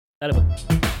Dale, pues.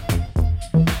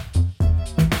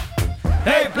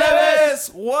 Hey, plebes!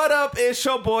 What up? It's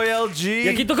your boy LG. Y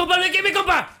aquí tu compa, Miki, mi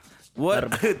compa. What?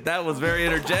 That was very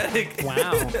energetic.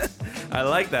 Wow. I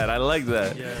like that.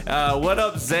 Yeah. What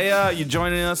up, Zaya? You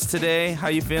joining us today? How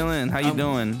you feeling? How you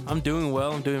doing? I'm doing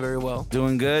well. I'm doing very well.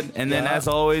 Doing good. And then, Yeah. as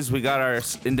always, we got our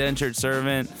indentured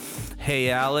servant. Hey,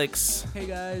 Alex. Hey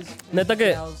guys. Neta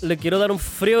que le quiero dar un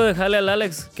frío de jale al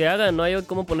Alex. Que haga, no hay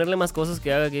cómo ponerle más cosas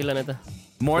que haga aquí, la neta.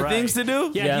 More Right. things to do?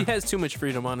 Yeah, Yeah. he has too much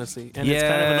freedom, honestly, and it's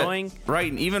kind of annoying.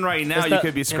 Right. Even right now, Está- you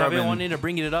could be And I've scrubbing. been wanting to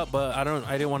bring it up, but I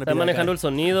didn't want to Está be that manejando guy. el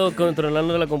sonido,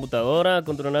 controlando la computadora,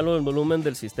 controlando el volumen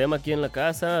del sistema aquí en la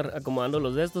casa, acomodando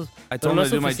los de estos. I Pero told no him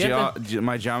es to do suficiente.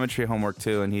 my geometry homework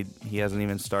too, and he hasn't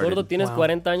even started. Gordo, tienes Wow.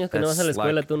 40 años que no That's vas a la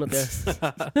escuela, slack. tú no te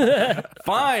hagas.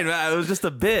 Fine, man, it was just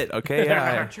a bit, okay?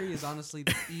 Yeah. Geometry is honestly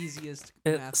the easiest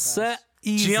math It's class.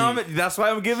 easy. Geometry. That's why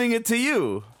I'm giving it to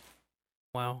you.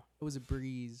 Wow. It was a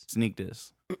breeze. Sneak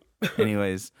this.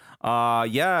 Anyways,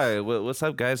 yeah. What's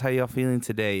up, guys? How y'all feeling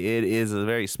today? It is a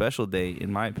very special day,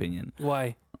 in my opinion.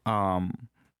 Why?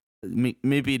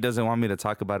 Maybe he doesn't want me to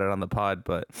talk about it on the pod,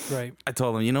 but Right. I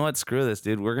told him, you know what? Screw this,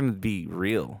 dude. We're gonna be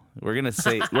real. We're gonna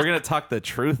talk the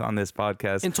truth on this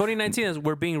podcast. In 2019, as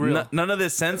we're being real. None of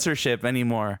this censorship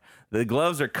anymore. The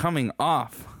gloves are coming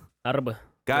off. Arba.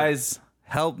 Guys,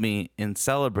 help me in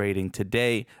celebrating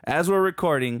today, as we're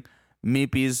recording,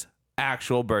 Mipi's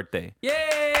actual birthday. Yay!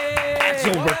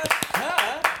 Actual birthday.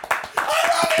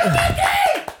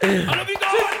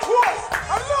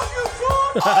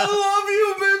 I love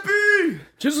you, Mipi!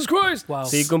 Jesus Christ. Wow.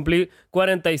 Sí, cumplí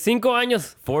 45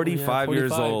 años. 45 Yeah,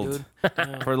 years 45, old. dude.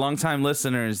 Yeah. For longtime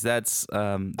listeners, that's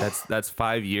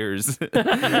 5 years.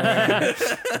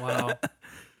 Wow.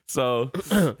 So,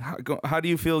 how do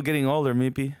you feel getting older,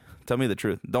 Mipi? Tell me the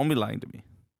truth. Don't be lying to me.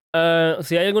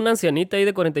 Si hay alguna ancianita ahí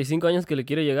de 45 años que le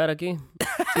quiere llegar aquí,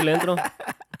 sí le entro.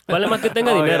 Vale más que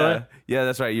tenga dinero, yeah. Yeah,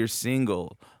 that's right. You're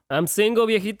single. I'm single,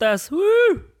 viejitas.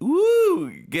 Woo!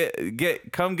 Woo!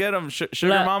 Come get them.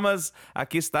 Sugar mamas,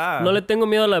 aquí está. No le tengo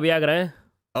miedo a la Viagra,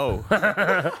 Oh.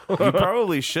 You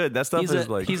probably should. That stuff is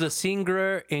like... He's a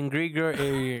singer in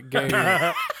Gregorian.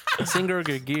 Singer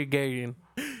Gregorian.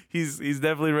 He's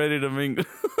definitely ready to mingle.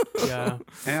 Yeah.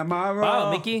 Am I wrong?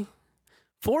 Wow, Mickey.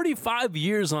 45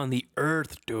 years on the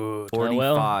earth, dude.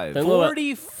 45. Tengo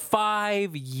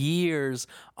 45 years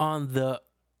on the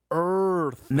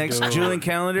earth. Next dude. Julian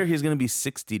calendar, he's going to be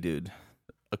 60, dude.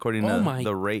 According Oh to my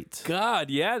the rate. God,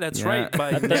 yeah, that's Yeah. right. By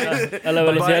a la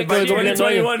velocidad By que voy cumpliendo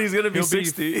años. 2021, he's going to be He'll be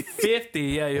 60. 50.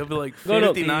 Yeah, he'll be like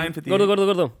Gordo, 59, 58.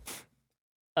 Gordo.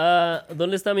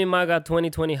 ¿Dónde está mi MAGA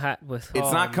 2020 hat, pues? It's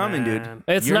Oh, not coming, dude. man.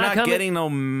 It's You're not not coming? getting no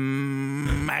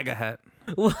MAGA hat.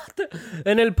 What?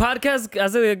 En el podcast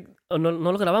hace... No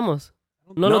lo grabamos.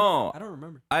 No. I don't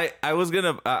remember. I was going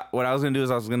to... what I was going to do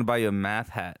is I was going to buy you a math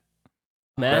hat.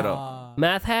 Math, Pero-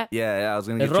 math hat? Yeah, I was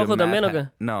going to ¿El get you a rojo math también o hat.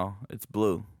 qué? No, it's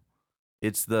blue.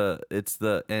 It's the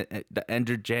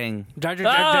Ender Jang.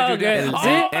 Ah, okay. Oh,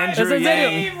 ¿Sí? Andrew ¿Es en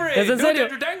serio? Yang. ¿Es en serio?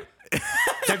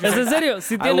 ¿Es en serio?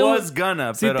 Si I tiene was un...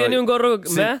 gonna, Si pero... tiene un gorro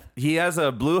Sí, math. he has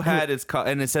a blue hat, it's called,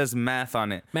 and it says math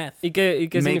on it. Math. ¿Y qué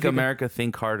Make significa? America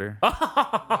think harder.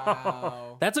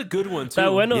 Wow. That's a good one, too. Está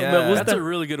bueno, Yeah. me That's gusta. a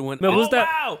really good one. Me gusta.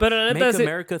 Oh, wow. Pero la neta, Make si,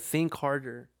 America think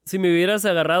harder. si me hubieras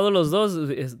agarrado los dos...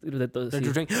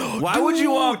 sí. Why would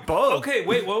you want both? Okay,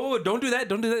 wait, don't do that.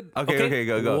 Don't do that. Okay,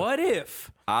 go. What if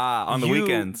On the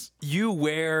weekends. you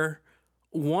wear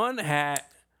one hat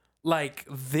like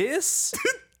this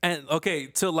and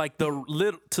to like the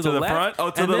little to the left, front?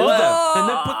 Oh, to and the then left. and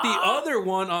then put the other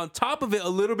one on top of it a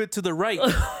little bit to the right.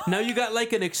 Now you got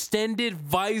like an extended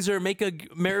visor. Make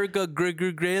America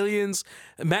Gregorians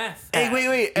math. Hey, hat.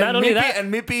 wait. Not And only Mippy, that-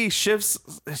 and Mippy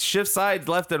shifts sides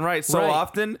left and right so Right.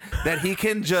 often that he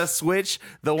can just switch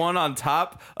the one on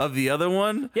top of the other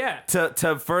one. Yeah.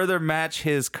 To further match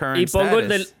his current Y pongo el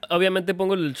del... status. Obviamente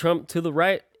pongo el del Trump to the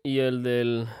right y el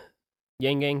del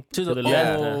Yang Gang To the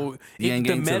left. oh, Yang the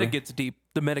gang to meta the- gets deep.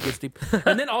 The meta gets deep.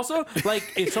 And then also, like,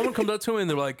 if someone comes up to him and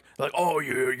they're like, oh,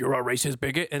 you're a racist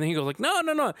bigot, and then he goes like, no.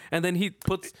 And then he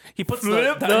puts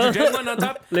Flip. the Andrew Yang one on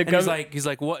top, Le and he's cambia-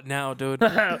 like, what now, dude?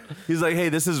 He's like, hey,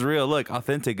 this is real. Look,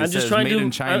 authentic. It I'm just says trying made to...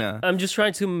 in China. I'm just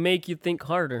trying to make you think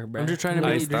harder, bro. I'm just trying to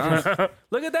Ahí make está.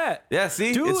 Look at that. Yeah,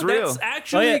 see? Dude, it's real. that's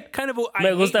actually Oye, kind of I me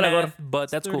hate gusta la gorra. math,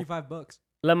 but that's cool. $35.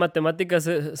 La matemática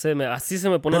así se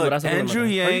me pone el Look, brazo. con la Andrew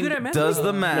matemática. Are you good at Yang math? does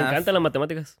the Me math. encantan las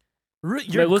matemáticas.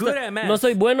 You're me gusta. good at math. No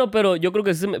soy bueno, pero yo creo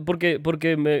que sí,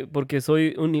 porque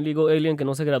soy un illegal alien que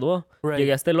no se graduó. Right.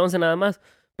 Llegué hasta el 11 nada más,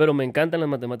 pero me encantan las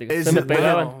matemáticas. Is Se me it-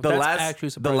 pegaban. Wow. That's actually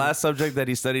The surprising. last subject that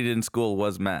he studied in school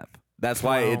was math. That's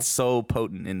why Wow. it's so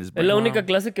potent in his Es brain. la única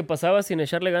clase que pasaba sin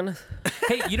echarle ganas.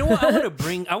 Hey, you know what?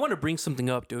 I want to bring something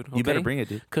up, dude. You better bring it,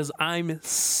 dude. Because I'm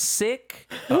sick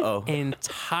Uh-oh. and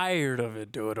tired of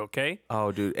it, dude. Okay.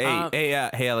 Oh, dude. Hey,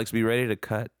 Alex, be ready to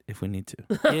cut if we need to.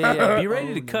 Yeah. Be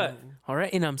ready to cut. All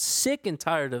right. And I'm sick and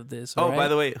tired of this. Oh, all by right?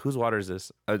 the way, whose water is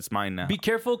this? It's mine now. Be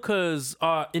careful, because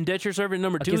indenture servant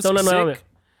number 2 Aquí is está una nueva. sick.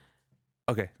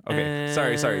 Okay.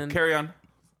 Sorry. And- Carry on.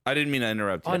 I didn't mean to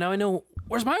interrupt you. Oh, now I know.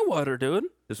 Where's my water, dude?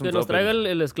 This Que one's nos open. traiga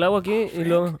el esclavo aquí y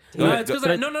luego... Go ahead, It's 'cause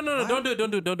go- no,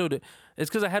 don't do it. It's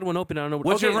because I had one open. I don't know.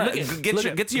 What's Okay, your look rant? at- Get, look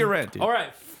your, at- get to your rant, dude. All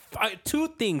right. 2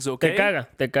 things, Te okay? caga,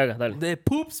 dale. That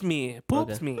poops me.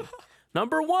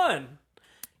 Number 1,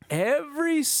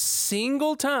 every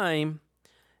single time,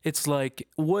 it's like,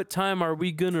 what time are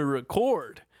we going to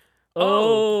record?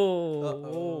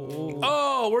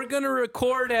 Oh. We're going to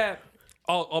record at...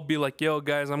 I'll be like, yo,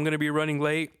 guys, I'm going to be running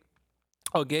late.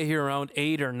 I'll get here around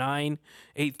 8 or 9,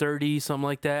 8:30, something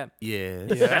like that.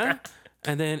 Yes. Yeah.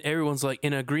 And then everyone's like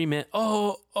in agreement.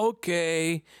 Oh,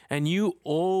 okay. And you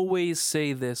always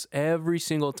say this every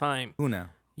single time. Who now?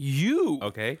 You.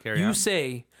 Okay, carry You on.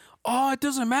 say, oh, it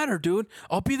doesn't matter, dude.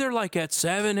 I'll be there like at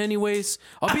 7 anyways.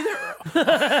 I'll be there.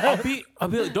 I'll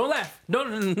be like, don't laugh. Why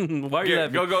are you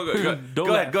laughing? Go. Don't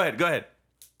Go laugh. ahead.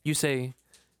 You say,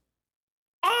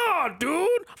 oh, dude,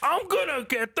 I'm gonna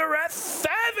get there at 7.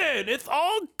 It's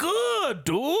all good,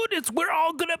 dude. We're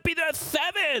all gonna be there at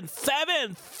 7,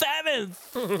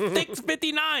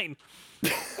 6:59.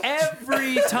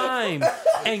 Every time.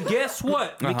 And guess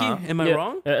what, Mickey? Am I Yeah.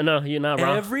 wrong? No, you're not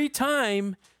wrong. Every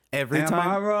time Every Am I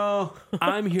time. wrong?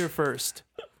 I'm here first,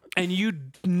 and you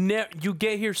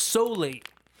get here so late.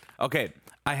 Okay,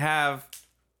 I have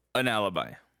an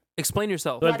alibi. Explain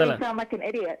yourself. Why do you Suéltala. sound like an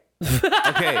idiot?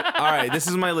 Okay, all right. This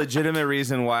is my legitimate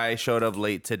reason why I showed up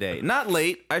late today. Not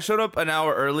late. I showed up an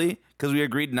hour early because we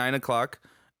agreed 9 o'clock,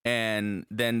 and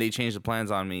then they changed the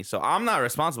plans on me. So I'm not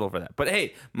responsible for that. But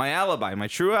hey, my alibi, my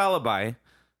true alibi,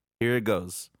 here it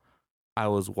goes. I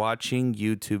was watching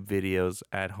YouTube videos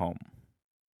at home.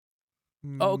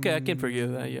 Oh, okay, I can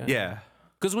forgive that. Yeah. Yeah.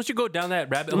 Because once you go down that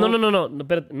rabbit No, hole, no,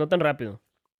 espérate, no tan rápido.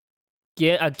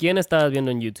 ¿A quién estabas viendo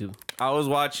en YouTube? I was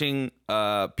watching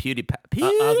PewDiePie.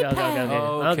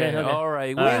 Okay. all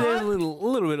right. All right. With a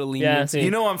little bit of Yeah, leniency. see. You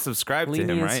know I'm subscribed to him,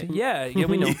 Leniency. right? Yeah,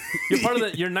 we know. You're part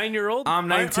of your 9-year-old. I'm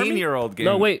 19-year-old game.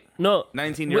 No, wait, no.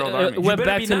 19-year-old It army. went better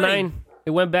back be to 9. 9.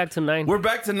 It went back to 9. We're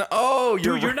back to oh,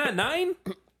 Dude, you're not 9.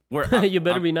 You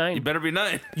better be 9. You better be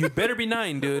 9. You better be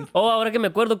 9, dude. Oh, ahora que me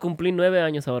acuerdo, cumplí 9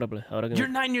 años ahora, pues. Ahora que You're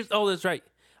 9 years old. That's right.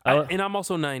 And I'm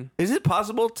also 9. Is it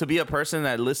possible to be a person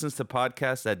that listens to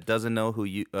podcasts that doesn't know who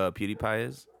PewDiePie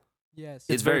is? Yes.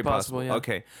 It's very possible. yeah.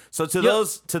 Okay, so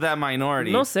to that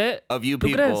minority No sé. of you ¿Tú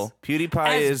people, PewDiePie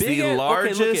As is big the as- okay,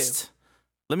 largest. look at-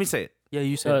 Let me say it. Yeah,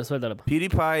 you said. Suéltala, pa.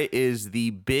 PewDiePie is the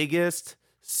biggest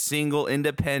single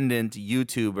independent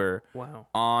YouTuber Wow.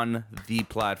 on the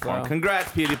platform. Wow.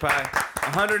 Congrats, PewDiePie.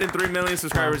 103 million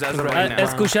subscribers as of Congrats. right now.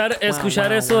 Escuchar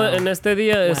wow, eso wow. en este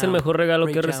día es el Wow. mejor regalo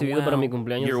que he Great job, recibido para wow. mi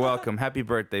cumpleaños. You're welcome. Happy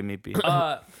birthday, Miki.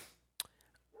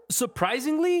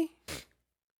 Surprisingly.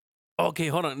 Okay,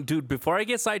 hold on, dude. Before I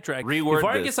get sidetracked. Reword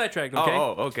Before I this. get sidetracked, okay.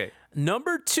 Okay.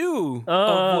 Number 2 Oh,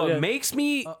 of what okay. makes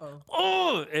me it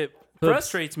Poops.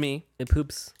 frustrates me It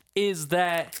poops. is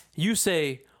that you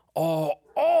say, oh,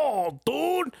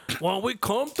 dude, when we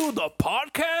come to the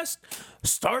podcast,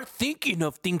 start thinking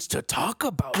of things to talk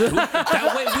about, dude.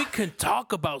 That way we can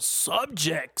talk about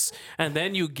subjects. And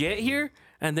then you get here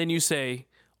and then you say,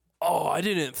 oh, I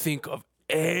didn't think of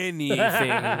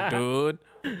anything, dude.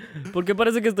 ¿Por qué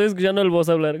parece que estoy escuchando el voz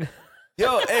hablar?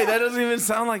 Yo, hey, that doesn't even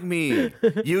sound like me.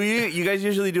 You guys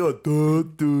usually do a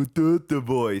do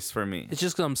voice for me. It's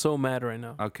just because I'm so mad right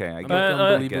now. Okay, I get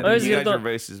es it. You got cierto. your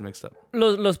voices mixed up.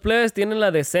 Los plebes tienen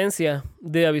la decencia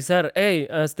de avisar, hey,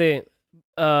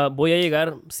 voy a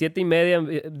llegar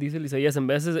 7:30, dice el Isaías. En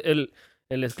veces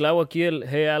el esclavo aquí, el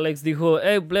Hey Alex, dijo,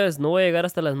 hey, plebes, no voy a llegar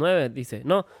hasta las 9. Dice,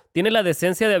 no, tiene la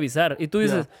decencia de avisar. Y tú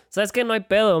dices, ¿sabes qué? No hay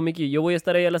pedo, Miki, yo voy a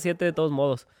estar ahí a las 7 de todos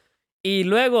modos. Y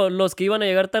luego, los que iban a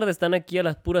llegar tarde están aquí a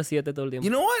las puras 7 todo el tiempo. You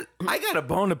know what? I got a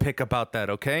bone to pick about that,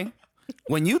 okay?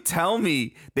 When you tell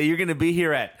me that you're going to be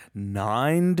here at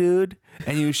 9, dude,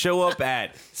 and you show up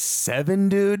at 7,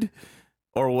 dude,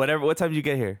 or whatever, what time did you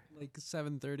get here? Like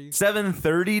 7:30.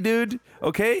 7:30, dude,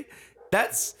 okay?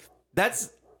 That's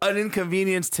an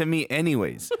inconvenience to me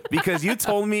anyways because you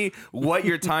told me what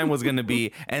your time was going to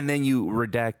be and then you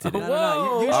redacted it. No,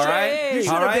 no, you All should- right? You should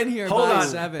All have right? been here Hold by on.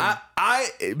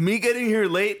 7. Me getting here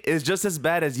late is just as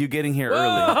bad as you getting here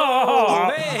early.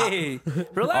 Oh, hey,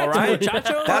 relax, All right?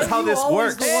 muchacho. That's how You this always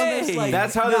works. the one that's like,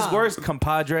 That's how this nah. works,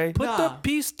 compadre. Put the Nah.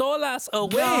 pistolas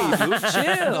away, dude.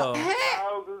 Chill.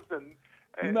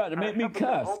 You about to make me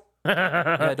cuss.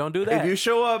 Yeah, don't do If that. you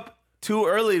show up too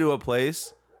early to a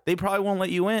place, they probably won't let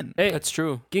you in. Hey, That's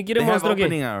true. ¿quién quiere They have monstruo aquí?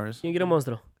 opening hours. ¿Quién quiere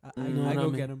monstruo? I No, go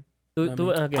me. get him.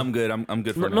 Okay. I'm good. I'm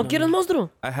good for ¿No, now. ¿No quieres monstruo?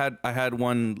 I had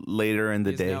one later in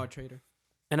the He's day. now a traitor.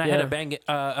 And I had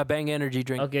Yeah. a bang energy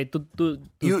drink. Ok, tú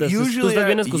Usually, estás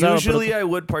bien excusado. usually I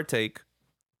would partake,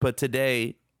 but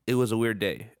today it was a weird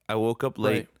day. I woke up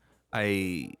late.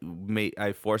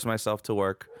 I forced myself to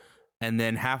work, and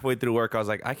then halfway through work, I was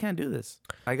like, I can't do this.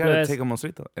 I gotta Pues, take a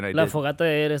monstruito, and I La did. fogata de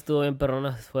ayer estuvo bien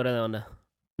perrona, fuera de onda.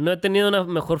 No he tenido una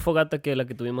mejor fogata que la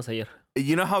que tuvimos ayer.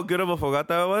 You know how good of a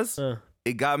fogata it was? Ah.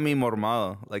 It got me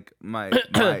mormado. Like my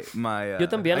Yo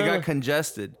también, I got ¿no?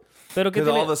 congested Pero que because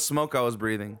all tiene... the smoke I was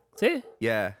breathing. Sí.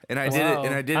 Yeah, and I did it,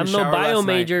 and I didn't I'm no shower bio last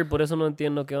night. major, por eso no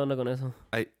entiendo qué onda con eso.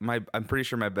 I'm pretty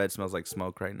sure my bed smells like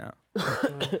smoke right now.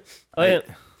 Oye,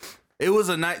 It was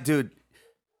a night, dude.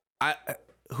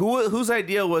 Whose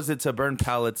idea was it to burn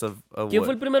pallets of ¿quién fue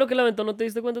el wood? primero que la aventó? ¿No te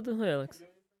diste cuenta tú, Alex?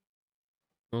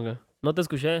 Ok. No te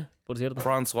escuché, por cierto.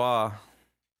 Francois.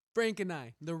 Frank and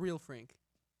I, the real Frank.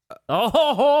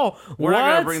 Oh, We're what?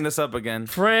 not gonna bring this up again.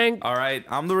 Frank, All right,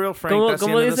 I'm the real Frank. ¿Cómo- That's the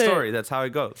cómo end of the dice? story. That's how it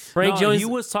goes. Frank No, Jones, he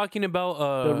was talking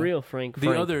about the real Frank.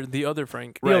 the other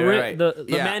Frank. Yo, Right, re- right. the-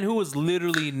 The Yeah. man who was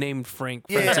literally named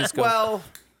Francisco. Well,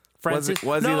 Francisco.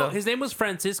 was he no, though? his name was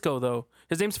Francisco though.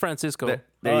 His name's Francisco. there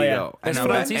Oh, you yeah. go. It's And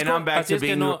I'm back to Francisco,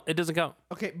 being. no, it doesn't count.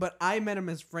 Okay, but I met him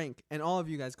as Frank, and all of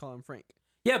you guys call him Frank.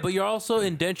 Yeah, but you're also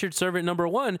indentured servant number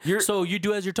 1. So you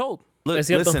do as you're told. Look, Es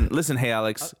cierto. listen. Hey,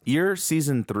 Alex, you're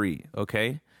season 3.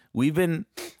 Okay, we've been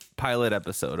pilot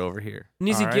episode over here.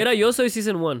 Ni all siquiera right? yo soy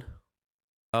season 1.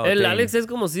 Oh, El dang. Alex es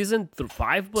como season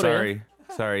 5 por allá.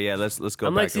 Sorry. Yeah, let's go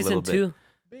I'm back like a little season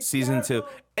bit. 2. Season 2.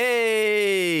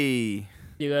 Hey,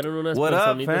 Llegaron unas what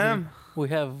up, personitas fam? We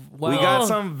have We Oh. got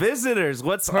some visitors.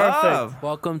 What's Perfect. up?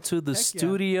 welcome to the Heck yeah.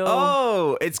 studio.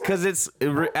 Oh, it's because it's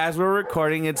as we're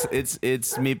recording. It's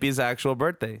Mipi's actual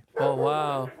birthday. Oh,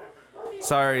 wow.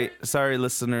 Sorry,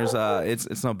 listeners.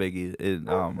 It's no biggie.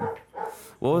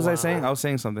 What was I saying? I was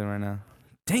saying something right now.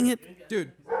 Dang it.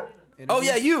 Dude. Oh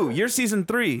yeah, you're season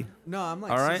 3. No, I'm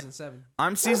like All right. season 7.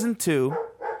 I'm season 2.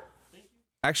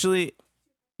 Actually,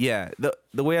 yeah.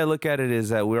 The way I look at it is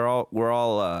that we're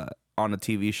all on a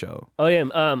TV show, Oye,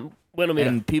 bueno, mira.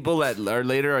 and people that are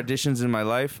later auditions in my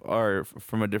life are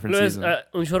from a different Luis, season.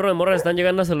 un chorro de morras están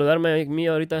llegando a saludarme a mí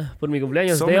ahorita por mi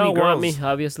cumpleaños. So They many all want me, girls.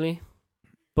 obviously.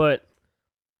 But...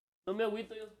 No me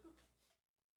agüito yo.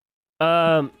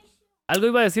 Algo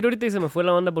iba a decir ahorita y se me fue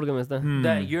la onda porque me está...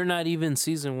 That you're not even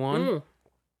season 1.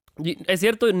 Es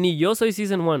cierto, ni yo soy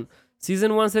season 1.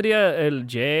 Season 1 sería el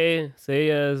J,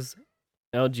 Sayas,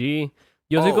 LG.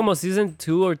 Yo soy Oh. como season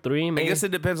 2 or 3, I maybe. guess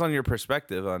it depends on your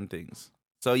perspective on things.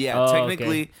 So yeah, Oh,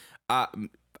 technically,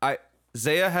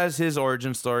 Zaya has his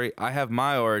origin story. I have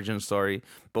my origin story.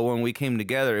 But when we came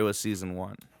together, it was season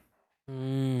 1.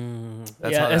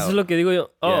 That's Yeah, how eso es lo que digo yo.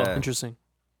 Oh, Yeah. Interesting.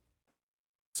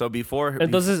 So before,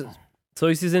 entonces,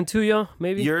 soy season 2 yo,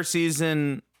 maybe? your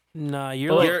season, Nah,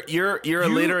 you're Oh, like, you're a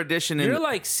you- later addition. you're In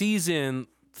like season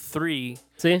 3.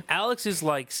 Sí. Alex is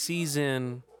like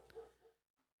season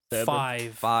 7.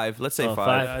 5. 5. Let's say Oh,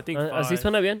 5. Yeah, I think Así 5.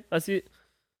 suena bien. Así...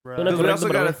 Right. Suena Because we correcto also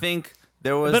para gotta mí. think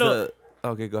there was Pero- the.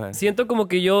 Okay, go ahead. Siento como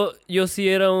que yo sí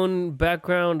era un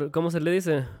background... ¿Cómo se le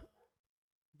dice?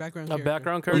 Background A character.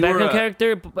 background You character. were Background a-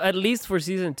 character, at least for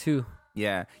season 2.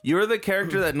 Yeah, you were the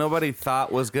character that nobody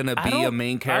thought was gonna I be a don't-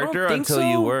 main I don't character think until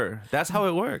you so. were. That's how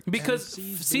it worked. Because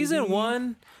MCs, season baby.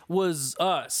 1 was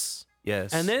us.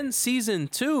 Yes. And then season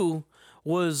 2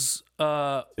 was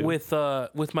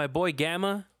with my boy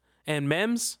Gamma and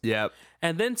Mems. Yep.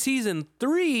 And then season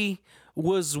 3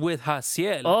 was with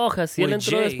Haciel. Oh, Jaciel With entró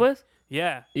Jay. después.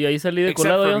 Yeah. Y ahí salí de Except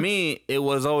colado for yo. me, it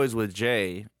was always with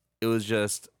Jay. It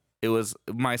was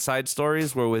my side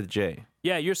stories were with Jay.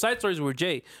 Yeah, your side stories were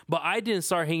Jay. But I didn't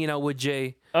start hanging out with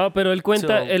Jay. Ah, pero él cuenta,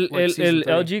 So, like el season 3.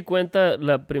 LG cuenta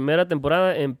la primera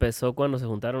temporada empezó cuando se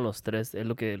juntaron los tres, es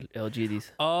lo que el LG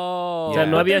dice. Oh. O sea,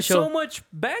 no but había there's show. so much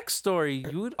backstory,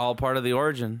 dude. All part of the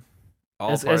origin.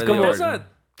 All Es- part es of como- the That's origin. not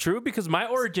True, because my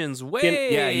origin's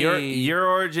way. Yeah, your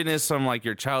origin is from like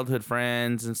your childhood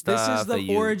friends and stuff. This is that the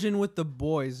you- origin with the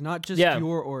boys, not just Yeah.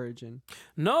 your origin.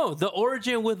 No, the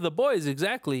origin with the boys,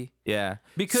 exactly. Yeah,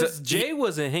 Because So, Jay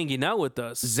wasn't hanging out with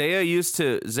us. Zaya used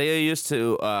to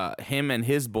him and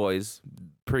his boys,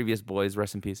 previous boys,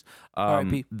 rest in peace.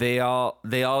 R.I.P.. They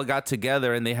all got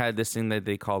together and they had this thing that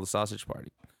they call the sausage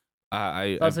party.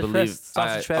 I Sausage believe Fest.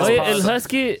 Sausage I- Fest. Oye, Pause. el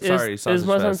Husky Sorry, es Sausage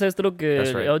más Fest. ancestro que That's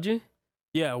el right. LG.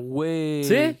 Yeah, way.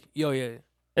 ¿Sí? Yo, yeah.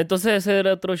 Entonces ese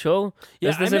era otro show. Yeah,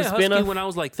 Este I es met el Husky spin-off. when I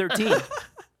was like 13.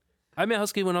 I met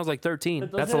Husky when I was like 13.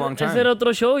 Entonces, That's a long time. Ese era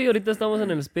otro show y ahorita estamos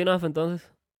en el spin-off entonces.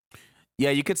 Yeah,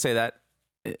 you could say that.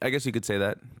 I guess you could say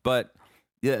that. But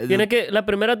yeah, La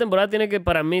primera temporada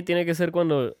para mí tiene que ser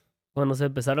cuando se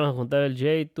empezaron a juntar el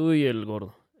Jay, tú y el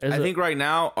gordo. I think right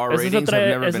now our Eso es ratings have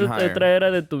never eso been es higher. otra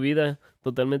era de tu vida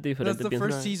totalmente That's diferente. the pienso.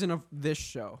 first season of this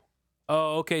show.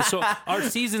 Oh, okay. So our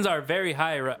seasons are very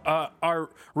high. Our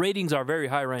ratings are very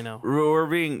high right now. We're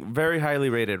being very highly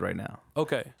rated right now.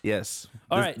 Okay. Yes.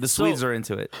 All the, right, The so- Swedes are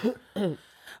into it.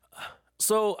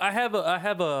 So I have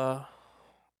a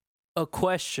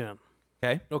question.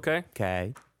 Okay. Okay.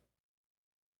 Okay.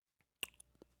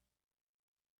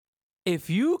 If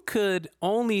you could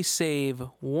only save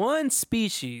one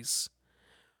species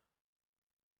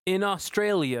in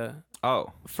Australia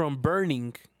Oh. from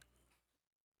burning,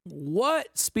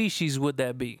 what species would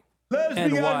that be?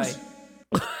 And why?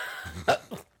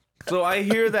 So I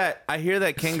hear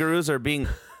that kangaroos are being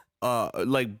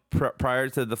like prior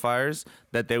to the fires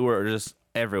that they were just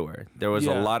everywhere. There was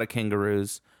a Yeah. lot of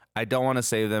kangaroos. I don't want to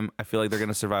save them. I feel like they're going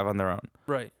to survive on their own.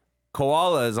 Right.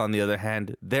 Koalas on the other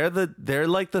hand, they're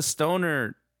like the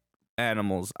stoner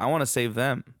animals. I want to save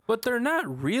them. But they're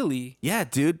not really. Yeah,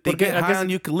 dude. They Porque get high acá on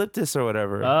eucalyptus or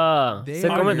whatever. They se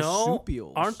are comen.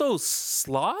 marsupials. Aren't those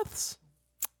sloths?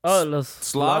 Oh, los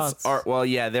Sloths are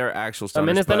they're actual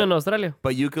También stoners, están en Australia.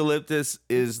 but eucalyptus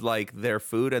is like their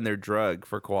food and their drug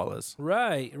for koalas.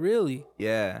 Right. Really.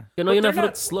 Yeah. Que no But hay they're una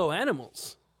not fruta. slow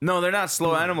animals. No, they're not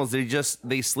slow animals.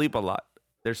 They sleep a lot.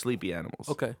 They're sleepy animals.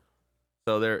 Okay.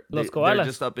 So they're Los they're koalas.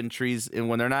 just up in trees, and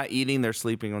when they're not eating, they're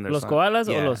sleeping on their Los side. koalas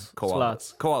o Yeah, los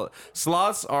koalas. sloths?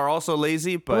 Sloths are also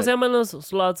lazy, ¿Cómo but se llaman los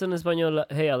sloths en español?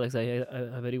 Hey, Alex,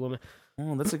 averígame.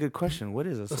 oh, that's a good question. What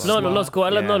is a sloth? No, los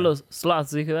koalas, no, Yeah. los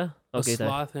sloths, dije, ¿verdad? A Ok,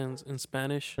 está bien. sloth in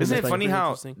Spanish. Isn't it That's funny pretty how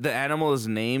interesting. the animal is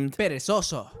named?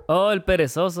 Perezoso. Oh, el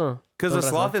perezoso. Because Con the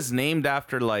sloth razón. is named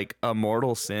after like a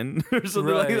mortal sin or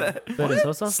something like Right. that.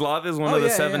 ¿Perezoso? Sloth is one Oh, of the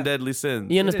yeah, seven yeah. deadly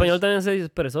sins. Y en It español is. también se dice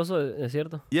perezoso, es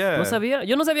cierto. Yeah. No sabía.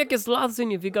 Yo no sabía que sloth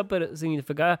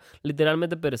significa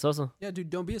literalmente perezoso. Yeah, dude,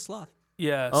 don't be a sloth.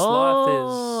 Yeah, sloth is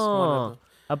one Oh,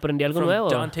 of aprendí algo from nuevo.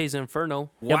 Dante's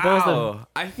Inferno. Ya podemos Wow.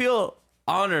 I feel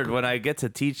honored when I get to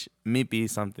teach Miki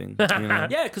something. You know?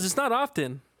 Yeah, because it's not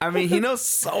often. I mean, he knows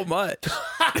so much.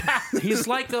 He's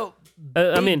like a.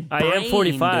 I mean, I am brain,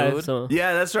 45, dude. so...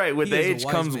 Yeah, that's right. With He is a age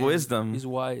wise comes man. wisdom. He's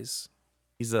wise.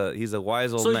 He's a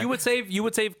wise old So man. you would save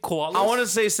koalas. I want to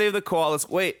say save the koalas.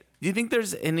 Wait, do you think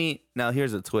there's any? Now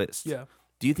here's a twist. Yeah.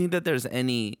 Do you think that there's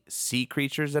any sea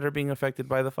creatures that are being affected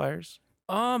by the fires?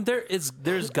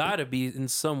 There's gotta be in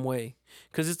some way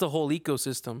because it's the whole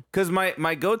ecosystem. Because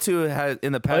my go-to has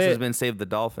in the past Oye, has been save the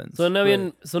dolphins. Suena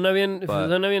bien But-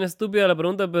 estúpida la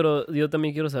pregunta, pero yo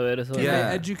también quiero saber eso. Can Yeah.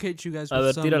 I educate you guys A with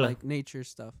ver, some tírala. like nature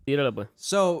stuff? Tírala, pues.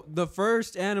 So the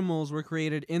first animals were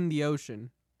created in the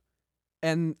ocean,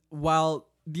 and while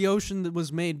the ocean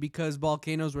was made because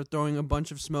volcanoes were throwing a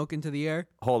bunch of smoke into the air.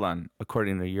 Hold on,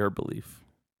 according to your belief.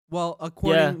 Well,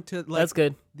 according to like That's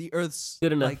good. the Earth's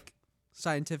Good enough. like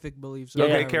scientific beliefs. or Yeah,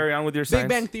 Okay, whatever. carry on with your Big science.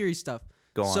 Bang Theory stuff.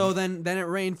 Go on. So then it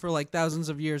rained for like thousands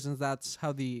of years, and that's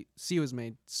how the sea was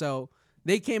made. So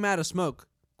they came out of smoke,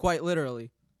 quite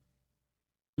literally.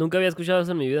 Nunca había escuchado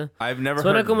eso en mi vida. I've never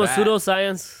Suena heard como that.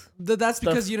 pseudoscience. That's Stuff.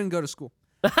 because you didn't go to school.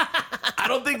 I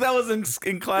don't think that was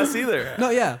in class either. No,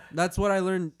 yeah, that's what I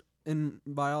learned in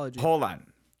biology. Hold on.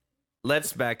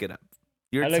 Let's back it up.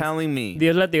 You're Alex, telling me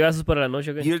 10 latigazos para la noche,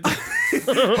 ¿ok? You're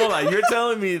hold on. You're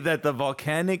telling me that the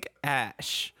volcanic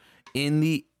ash in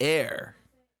the air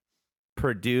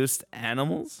produced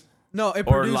animals? No, it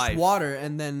Or produced life. water,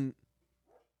 and then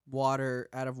water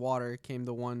out of water came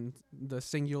the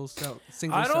single cell.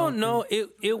 I don't know.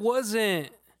 It wasn't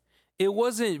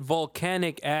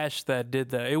volcanic ash that did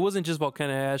that. It wasn't just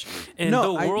volcanic ash. And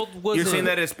No, the world was You're saying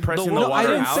that it's pressing the world- No, I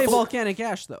water didn't out? say volcanic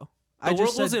ash though. the I world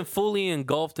just said, wasn't fully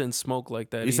engulfed in smoke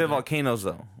like that. You said either. volcanoes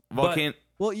though. But-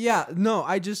 well, yeah, no,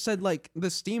 I just said like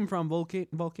the steam from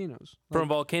volcanoes. From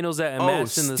volcanoes that Oh,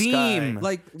 amassed in the steam. sky.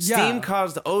 Like Steam yeah,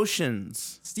 caused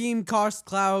oceans. steam caused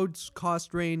clouds,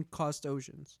 caused rain, caused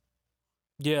oceans.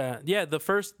 Yeah. The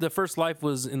first life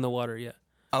was in the water. Yeah.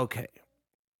 Okay.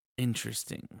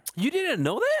 Interesting. You didn't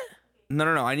know that? No.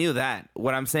 I knew that.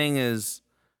 What I'm saying is,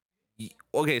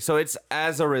 okay, so it's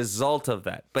as a result of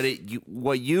that. But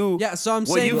what you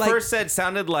like, first said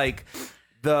sounded like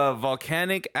the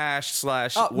volcanic ash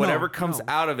 / whatever comes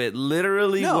out of it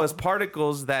literally was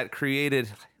particles that created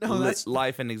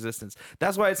life and existence.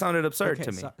 That's why it sounded absurd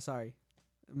to me. Sorry,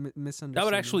 misunderstood. That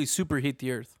would actually superheat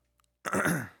the Earth.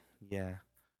 Yeah.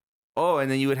 Oh, and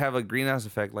then you would have a greenhouse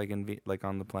effect like on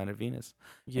the planet Venus.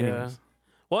 Yeah. Anyways.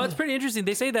 Well, it's pretty interesting.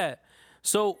 They say that.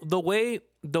 So the way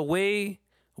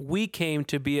we came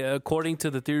to be, according to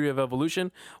the theory of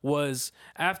evolution, was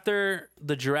after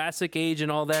the Jurassic Age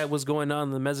and all that was going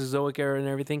on, the Mesozoic era and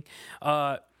everything.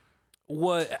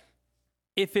 What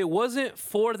if it wasn't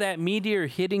for that meteor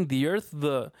hitting the Earth,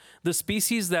 the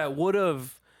species that would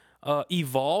have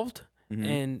evolved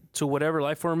and to whatever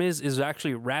life form is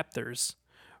actually raptors.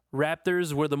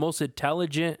 Raptors were the most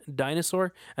intelligent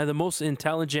dinosaur and the most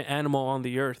intelligent animal on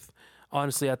the Earth.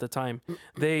 Honestly, at the time,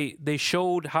 they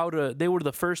showed how to. They were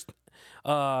the first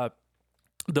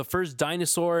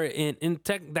dinosaur in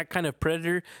tech, that kind of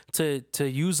predator to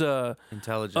use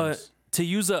Intelligence. to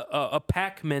use a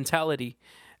pack mentality,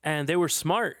 and they were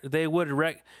smart. They would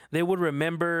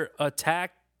remember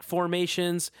attack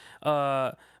formations,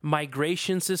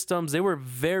 migration systems. They were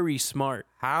very smart.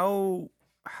 How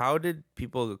did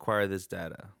people acquire this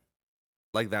data?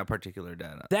 Like that particular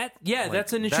data?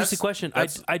 That's an interesting question.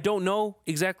 I don't know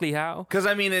exactly how. Because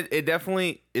I mean, it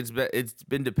definitely it's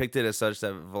been depicted as such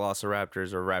that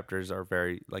velociraptors or raptors are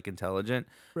very like intelligent.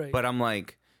 Right. But I'm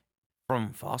like,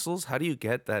 from fossils, how do you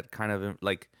get that kind of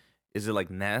like? Is it like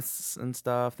nests and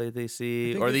stuff that they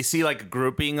see, or they see like a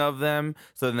grouping of them?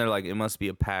 So then they're like, it must be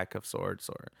a pack of sorts,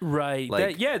 or right?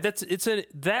 Like,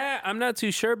 that I'm not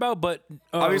too sure about, but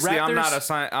obviously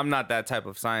raptors, I'm not that type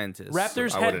of scientist.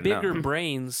 Raptors so had bigger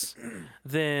brains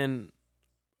than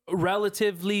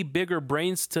relatively bigger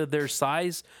brains to their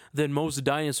size than most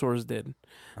dinosaurs did.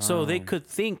 So they could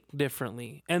think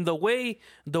differently. And the way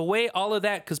all of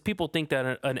that, because people think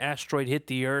that an asteroid hit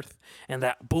the Earth and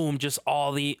that boom, just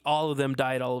all of them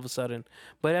died all of a sudden.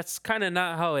 But that's kind of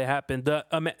not how it happened.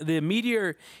 The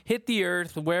meteor hit the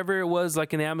Earth wherever it was,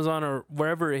 like in the Amazon or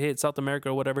wherever it hit, South America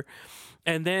or whatever.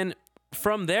 And then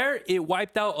from there, it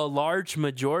wiped out a large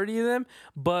majority of them.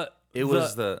 But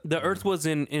the Earth was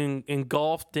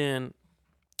engulfed in,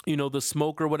 the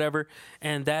smoke or whatever,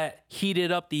 and that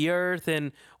heated up the Earth,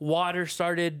 and water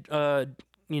started,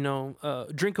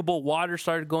 drinkable water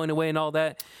started going away and all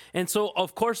that. And so,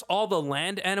 of course, all the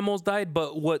land animals died,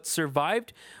 but what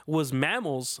survived was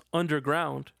mammals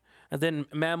underground. And then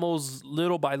mammals,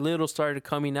 little by little, started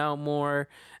coming out more.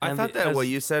 I thought that what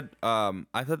you said, I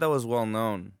thought that was well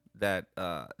known, that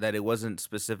it wasn't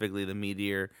specifically the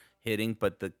meteor hitting,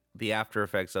 but the after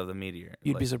effects of the meteor.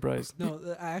 You'd be surprised.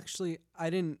 No, actually, I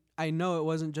didn't. I know it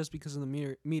wasn't just because of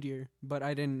the meteor, but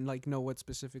I didn't know what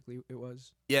specifically it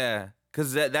was. Yeah,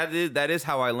 because that is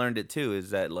how I learned it too. Is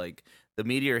that like the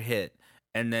meteor hit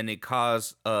and then it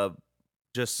caused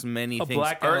just many things,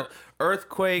 blackout.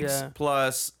 Earthquakes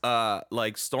plus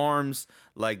like storms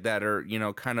like that are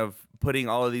kind of putting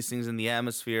all of these things in the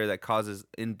atmosphere that causes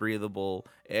inbreathable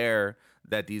air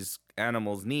that these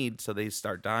animals need, so they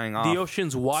start dying off. The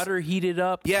ocean's water heated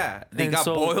up. Yeah, they got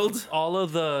boiled. All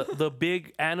of the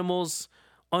big animals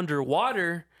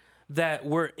underwater that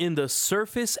were in the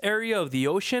surface area of the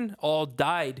ocean all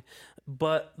died,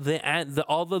 but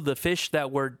all of the fish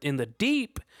that were in the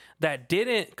deep that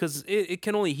didn't, because it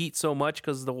can only heat so much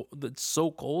because it's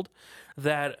so cold,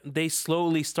 that they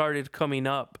slowly started coming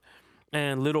up,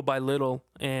 and little by little,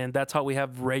 and that's how we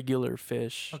have regular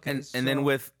fish. Okay, and then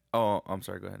with I'm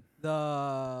sorry, go ahead.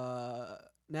 The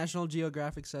National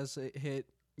Geographic says it hit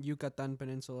Yucatan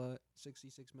Peninsula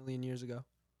 66 million years ago.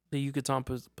 The Yucatan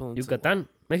Peninsula. Yucatan,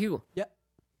 Mexico. Yeah.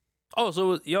 Oh,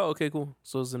 so okay, cool.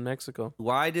 So it's in Mexico.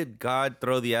 Why did God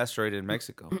throw the asteroid in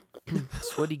Mexico?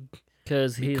 That's what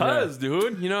Because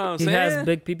dude, you know what I'm he saying? has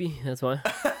big pee-pee, that's why.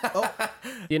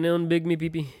 Tiene un big me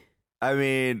pee-pee. I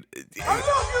mean,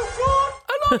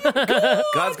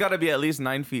 God's got to be at least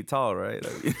 9 feet tall, right? I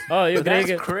mean, you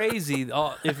That's crazy.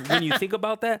 When you think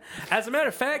about that. As a matter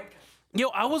of fact,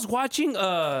 I was watching.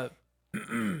 I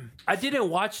didn't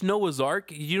watch Noah's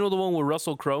Ark. You know the one with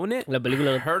Russell Crowe in it. La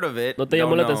película heard of it. no te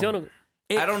llamó la Don't atención. know.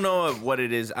 I don't know what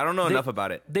it is. I don't know enough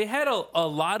about it. They had a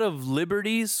lot of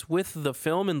liberties with the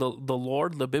film and the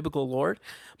Lord, the biblical Lord.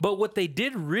 But what they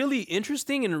did really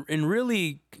interesting and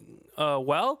really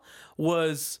well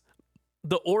was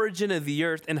the origin of the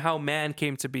earth and how man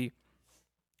came to be.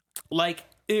 Like,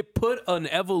 it put an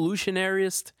evolutionary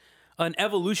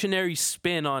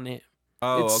spin on it.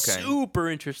 Oh, It's okay. super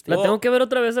interesting. La tengo que ver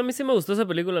otra vez. A mí sí me gustó esa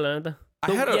película, la neta.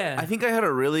 I think I had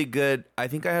a really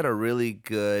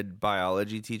good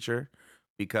biology teacher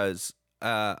because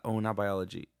not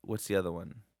biology. What's the other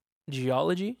one?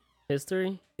 Geology?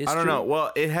 History. I don't know.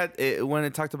 Well, when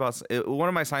it talked about one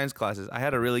of my science classes, I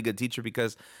had a really good teacher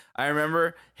because I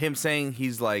remember him saying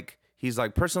he's like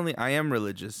personally I am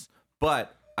religious,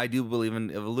 but I do believe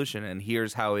in evolution and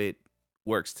here's how it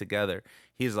works together.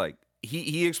 He's like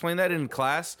he explained that in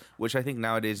class, which I think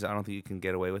nowadays I don't think you can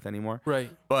get away with anymore.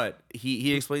 Right. But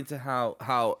he explained to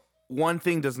how one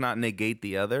thing does not negate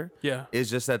the other. Yeah. It's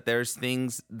just that there's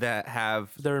things that have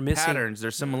They're missing. patterns,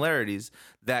 there's similarities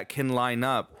that can line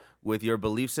up with your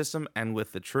belief system and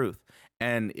with the truth.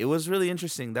 And it was really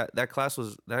interesting. That class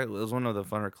was one of the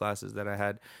funner classes that I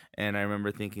had. And I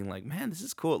remember thinking like, man, this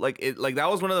is cool. Like that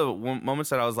was one of the moments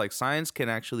that I was like, science can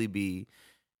actually be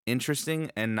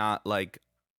interesting and not like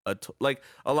like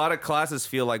a lot of classes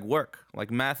feel like work.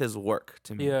 Like math is work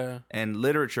to me. Yeah. And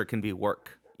literature can be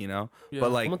work, you know? Yeah.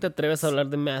 But like ¿Cómo te atreves a hablar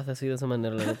de math así de esa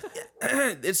manera, la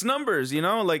neta? it's numbers, you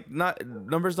know? Like not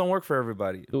numbers don't work for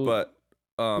everybody. Dude. But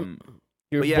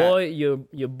Your But yeah. boy,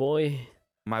 your boy.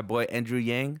 my boy Andrew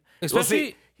Yang.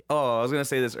 Especially I was gonna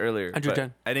say this earlier. Andrew but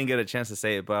Yang. I didn't get a chance to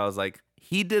say it, but I was like,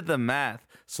 he did the math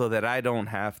so that I don't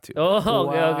have to. Oh,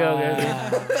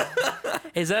 okay.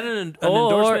 Is that an Or-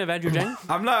 endorsement of Andrew Yang?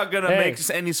 I'm not gonna Hey. make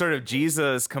any sort of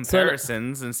Jesus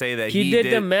comparisons and say that he he did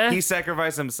did the math. he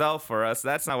sacrificed himself for us.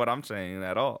 That's not what I'm saying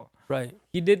at all. Right.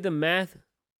 He did the math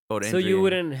Oh, so Andrew you Yang.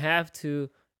 wouldn't have to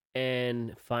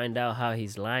and find out how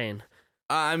he's lying.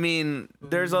 I mean,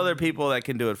 there's other people that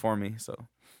can do it for me, so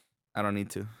I don't need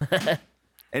to.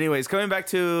 Anyways, coming back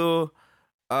to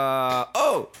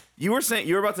you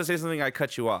were about to say something. I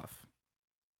cut you off.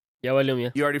 Ya valió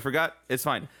mía. You already forgot? It's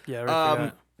fine. Yeah, I already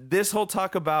forgot. This whole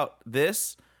talk about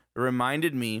this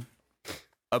reminded me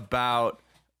about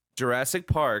Jurassic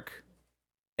Park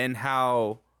and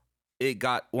how it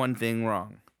got one thing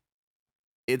wrong.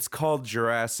 It's called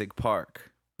Jurassic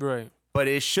Park, Right. but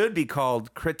it should be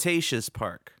called Cretaceous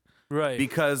Park Right.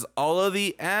 because all of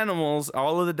the animals,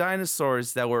 all of the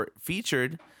dinosaurs that were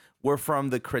featured were from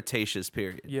the Cretaceous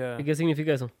period. yeah. ¿Y qué significa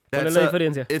eso? ¿Cuál es That's la a-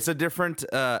 diferencia? It's a different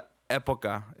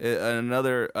epoca,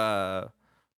 another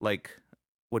like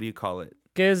what do you call it?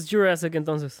 ¿Qué es Jurassic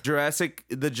entonces?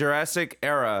 The Jurassic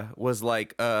era was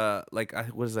like what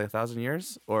is it, 1,000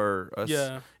 years or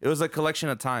Yeah. it was a collection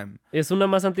of time. ¿Es una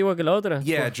más antigua que la otra?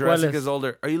 Yeah, ¿Cuál Jurassic es? is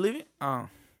older. Are you leaving? Oh,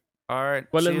 all right.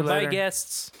 ¿Cuál See es you Bye, later.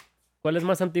 guests. ¿Cuál es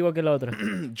más antigua que la otra?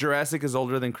 Jurassic is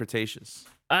older than Cretaceous.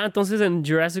 Ah, entonces en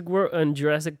Jurassic World, en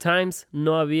Jurassic Times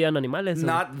no habían animales. ¿o?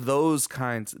 Not those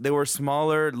kinds. They were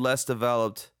smaller, less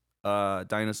developed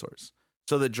dinosaurs.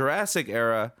 So the Jurassic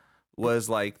era was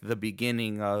like the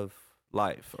beginning of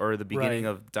life or the beginning Right.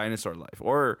 of dinosaur life.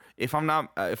 Or if I'm not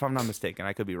mistaken,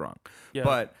 I could be wrong. Yeah.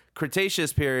 But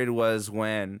Cretaceous period was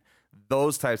when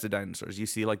those types of dinosaurs, you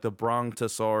see like the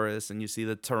Brontosaurus and you see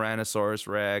the Tyrannosaurus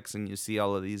Rex and you see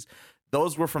all of these,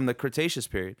 those were from the Cretaceous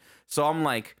period. So I'm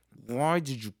like, why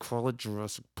did you call it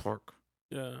Jurassic Park?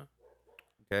 Yeah.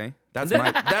 Okay,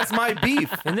 that's my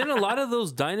beef. And then a lot of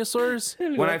those dinosaurs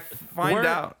When I find weren't-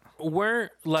 out,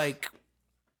 weren't like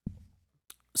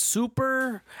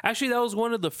super. Actually, that was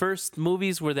one of the first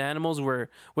movies where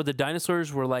the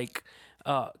dinosaurs were like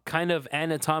kind of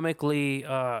anatomically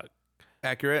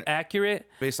accurate accurate.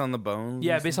 based on the bones.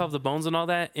 Yeah, and based stuff? off the bones and all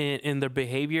that, and their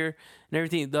behavior and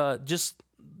everything.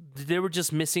 They were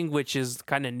just missing, which is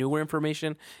kind of newer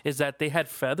information, is that they had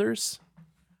feathers.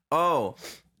 Oh,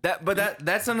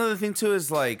 that's another thing too.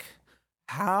 Is like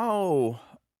how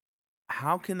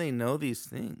can they know these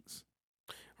things?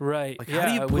 Right. Like yeah, how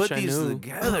do I you wish put I these knew.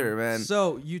 together, man?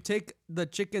 So you take the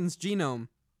chicken's genome,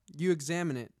 you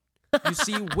examine it, you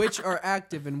see which are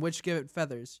active and which give it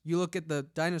feathers. You look at the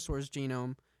dinosaur's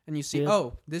genome and you see, Yeah.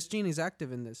 oh, this gene is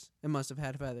active in this. It must have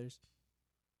had feathers.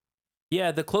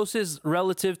 Yeah, the closest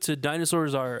relative to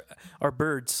dinosaurs are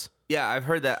birds. Yeah, I've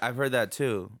heard that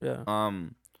too. Yeah.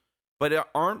 But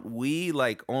aren't we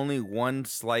like only one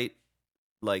slight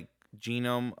like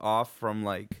genome off from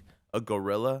like a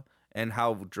gorilla and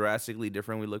how drastically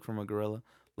different we look from a gorilla?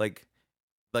 Like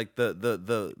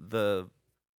the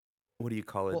what do you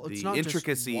call it? Well, it's the not just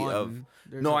intricacy one. of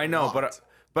There's No, a I know, lot.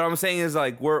 but I'm saying is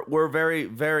like we're very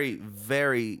very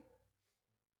very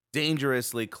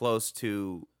dangerously close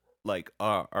to like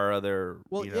our other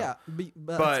Well, you know, yeah,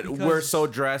 but but it's we're because- so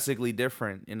drastically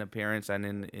different in appearance and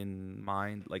in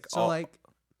mind. Like so like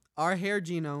our hair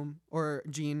genome or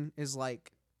gene is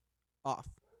like off,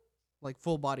 like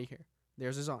full body hair.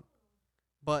 Theirs is on,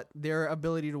 but their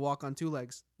ability to walk on two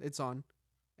legs, it's on,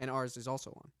 and ours is also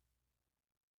on.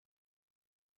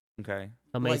 Okay.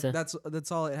 Amazing. Like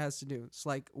that's all it has to do. It's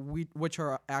like which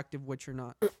are active, which are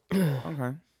not.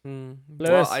 Okay. Mm.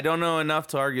 Well, I don't know enough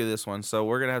to argue this one, so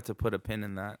we're gonna have to put a pin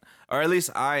in that, or at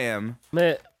least I am.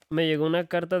 Me llegó una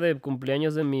carta de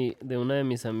cumpleaños de una de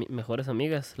mis mejores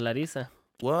amigas, Larisa.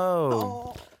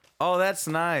 Whoa. Oh, that's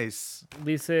nice.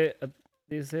 Dice,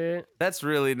 That's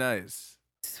really nice.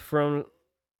 from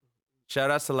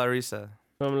Shout out to Larisa.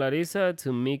 Larisa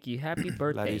to Miki, happy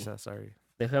birthday. Larisa, sorry.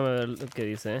 Déjame ver lo que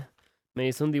dice. Me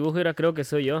hizo un dibujo y ahora creo que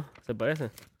soy yo. ¿Se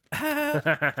parece?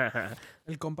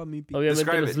 El compa Mipi. Obviamente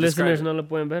Describe los it, listeners describe no lo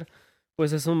pueden ver.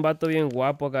 Pues es un vato bien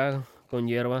guapo acá, con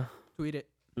hierba. Tweet it.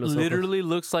 Los ojos. Literally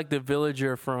looks like the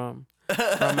villager from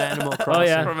Animal Crossing. Oh,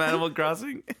 yeah. From Animal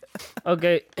Crossing.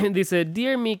 Okay, dice,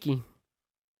 Dear Miki,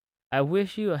 I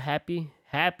wish you a happy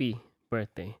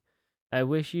birthday. I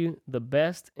wish you the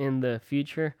best in the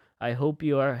future. I hope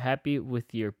you are happy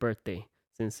with your birthday.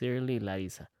 Sincerely,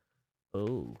 Larisa.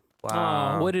 Oh.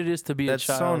 Wow. What it is to be That's a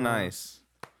child. so nice.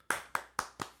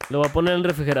 Lo voy a poner en el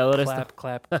refrigerador esto. Clap,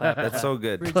 clap, clap. That's so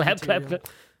good. Bridge Clap, clap, material.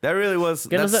 clap. That really was.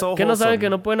 ¿Qué no, That's so ¿qué no saben wholesome. que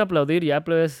no pueden aplaudir? Ya,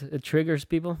 plebes. It triggers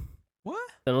people. What?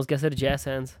 Tenemos que hacer jazz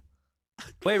hands.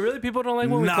 Wait, really? People don't like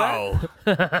when we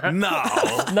clap? No.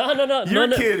 No. You're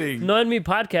no, kidding. No en mi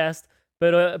podcast,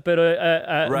 pero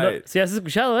Right. ¿sí has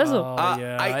escuchado eso? Oh,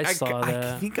 yeah, I saw I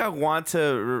that. think I want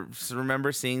to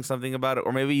remember seeing something about it,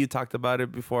 or maybe you talked about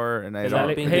it before, and I don't.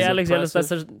 Clapping Hey is Alex, ya lo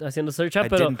estás impressive. haciendo search up, I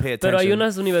pero didn't pay hay attention.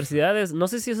 unas universidades, no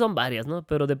sé si son varias, ¿no?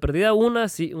 Pero de perdida una,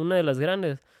 sí, una de las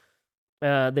grandes.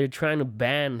 They're trying to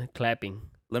ban clapping.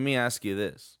 Let me ask you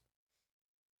this.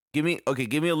 Give me a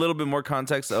little bit more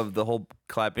context of the whole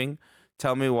clapping.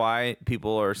 Tell me why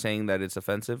people are saying that it's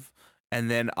offensive, and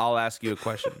then I'll ask you a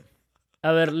question.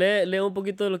 A ver, lee un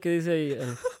poquito de lo que dice ahí.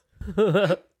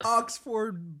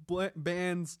 Oxford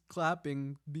bans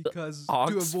clapping because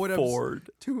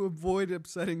to avoid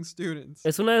upsetting students.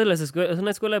 Es una de las es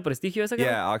una escuela de prestigio esa.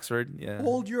 Yeah, Oxford. Yeah.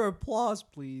 Hold your applause,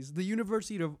 please. The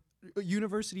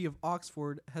University of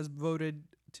Oxford has voted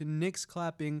to nix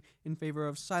clapping in favor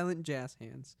of silent jazz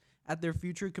hands at their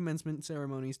future commencement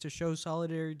ceremonies to show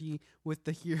solidarity with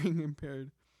the hearing impaired.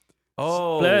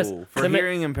 Oh, Plebes, for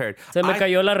hearing impaired. Se me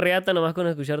cayó la reata nomás con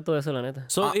escuchar todo eso, la neta.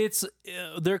 So it's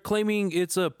they're claiming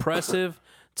it's oppressive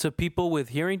to people with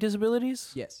hearing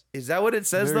disabilities? Yes. Is that what it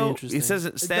says Very though? interesting. It says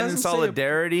stand in doesn't say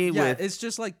solidarity Yeah, with it's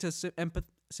just like to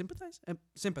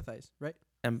sympathize, right?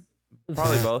 and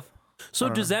probably both. So I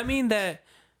don't does that mean that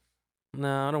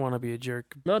No, I don't want to be a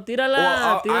jerk. No, tírala.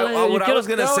 Well, tírala. what I quiero was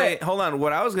gonna throw say, it. hold on.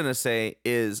 What I was gonna say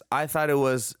is, I thought it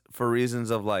was for reasons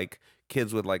of like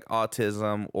kids with like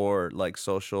autism or like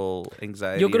social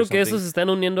anxiety. Yo creo or que esos something. se están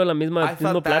uniendo a la misma I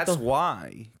mismo thought that's plato.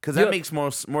 why, because Yo- that makes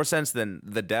more sense than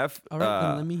the deaf. All right,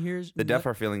 then let me hear. The deaf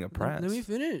are feeling oppressed. Let me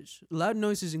finish. Loud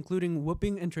noises, including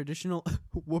whooping and traditional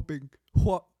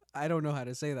I don't know how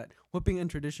to say that. Whooping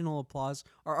and traditional applause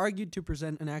are argued to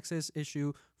present an access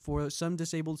issue for some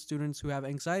disabled students who have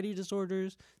anxiety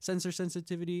disorders, sensory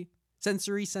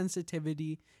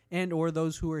sensitivity, and or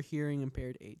those who are hearing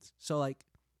impaired aids. So like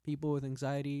people with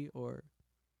anxiety or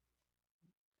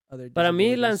other. Para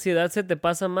mí la disabilities. ansiedad se te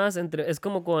pasa más es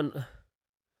como con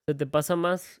se te pasa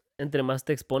más entre más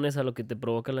te expones a lo que te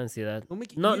provoca la ansiedad.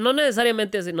 No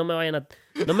necesariamente así, no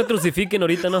me crucifiquen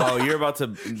ahorita, no. Oh, you're about to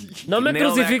No me nail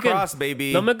that crucifiquen. cross,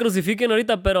 baby. No me crucifiquen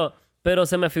ahorita, pero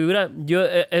se me figura, yo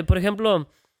por ejemplo,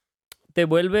 te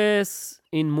vuelves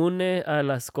inmune a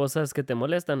las cosas que te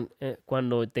molestan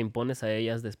cuando te impones a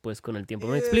ellas después con el tiempo.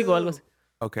 ¿Me explico algo así?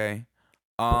 Okay.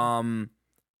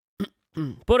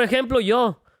 Por ejemplo,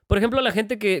 la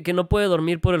gente que no puede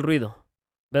dormir por el ruido,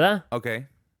 ¿verdad? Okay.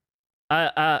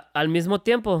 Al mismo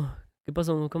tiempo, ¿qué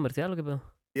pasó? ¿Un comercial o qué pedo?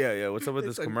 Yeah. What's up with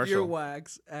It's this an commercial?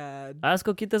 earwax ad.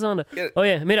 Asco, quita esa onda. Yeah.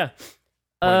 Oye, mira.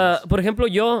 Por ejemplo,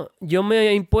 yo me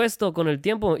he impuesto con el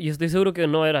tiempo, y estoy seguro que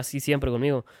no era así siempre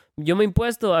conmigo. Yo me he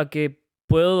impuesto a que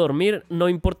puedo dormir, no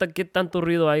importa qué tanto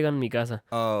ruido haya en mi casa.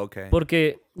 Oh, okay.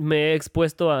 Porque me he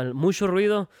expuesto a mucho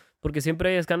ruido, porque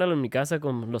siempre hay escándalo en mi casa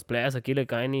con los playas aquí le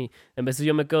caen y en veces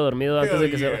yo me quedo dormido antes de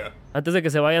que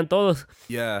se vayan todos.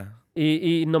 Yeah.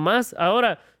 Y nomás,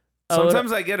 ahora...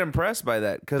 Sometimes I get impressed by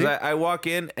that because I walk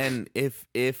in and if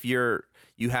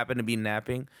you happen to be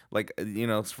napping, like, you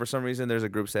know, for some reason there's a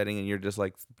group setting and you're just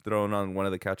like thrown on one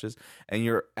of the couches and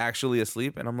you're actually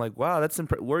asleep, and I'm like, wow, that's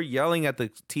we're yelling at the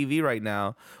TV right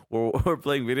now, we're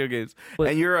playing video games,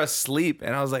 and you're asleep,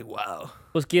 and I was like, wow.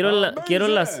 Pues quiero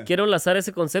enlazar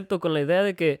ese concepto con la idea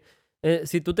de que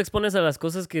si tú te expones a las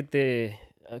cosas que te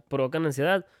provocan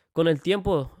ansiedad, con el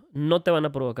tiempo no te van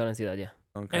a provocar ansiedad ya.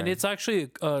 Okay. And it's actually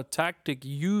a tactic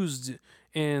used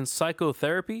in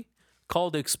psychotherapy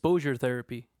called exposure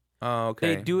therapy. Oh,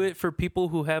 okay. They do it for people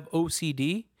who have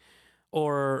OCD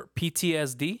or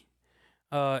PTSD,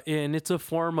 and it's a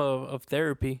form of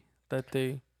therapy that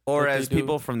they. Or that as they do.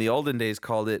 people from the olden days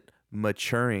called it,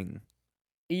 maturing.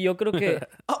 Y yo creo que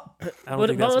I don't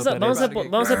think that's what that is.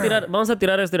 vamos a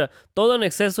tirar esto. Mira. Todo en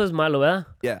exceso es malo, ¿verdad?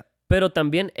 Yeah. Pero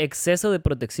también exceso de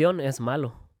protección es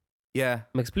malo. Yeah.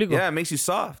 ¿Me explico? Yeah, it makes you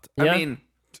soft. Yeah. I mean,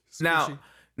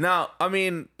 now, I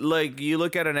mean, like you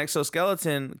look at an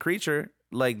exoskeleton creature,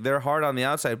 like they're hard on the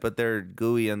outside, but they're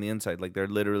gooey on the inside. Like they're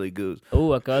literally goos.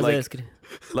 Acabas de Like- describir.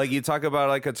 Like you talk about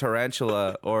like a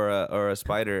tarantula or a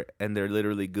spider, and they're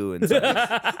literally goo inside.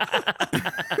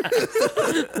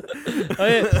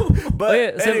 Oye, But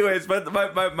Oye, se- anyways, but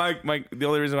my the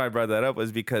only reason why I brought that up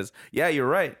was because you're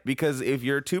right. Because if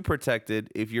you're too protected,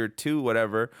 if you're too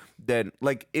whatever, then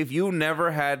like if you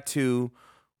never had to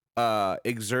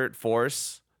exert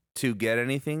force to get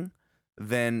anything,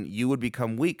 then you would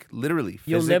become weak. Literally,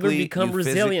 you'll never physically, become you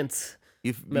resilient.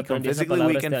 You Me become aprendí esa physically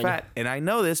palabra weak and este año. fat, and I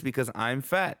know this because I'm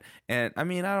fat. And I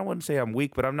mean, I don't want to say I'm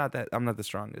weak, but I'm not the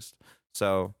strongest.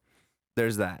 So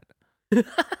there's that.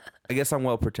 I guess I'm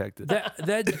well protected.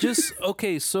 That just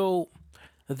okay. So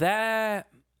that.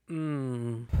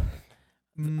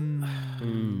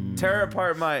 Tear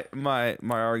apart my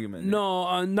argument.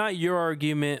 No, not your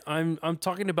argument. I'm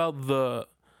talking about the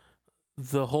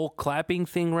whole clapping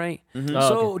thing, right? Mm-hmm. Oh,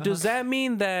 So okay. does that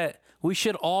mean that we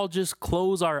should all just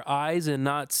close our eyes and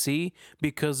not see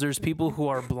because there's people who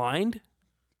are blind?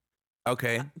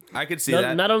 Okay, I could see No,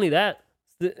 that. not only that,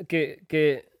 que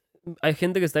hay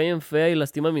gente que está bien fea y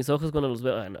lastima mis ojos cuando los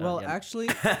veo. Ah, no, Well, ya no. actually,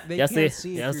 they Ya can't estoy-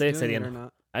 see ya if estoy you're doing it or excediendo.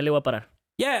 not. Ahí le voy a parar.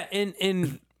 Yeah,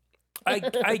 and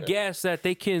I guess that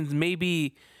they can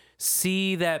maybe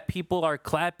see that people are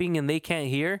clapping and they can't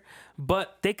hear,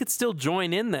 but they could still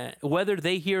join in that. Whether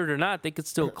they hear it or not, they could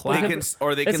still They clap. can,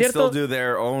 or they Es can still cierto, do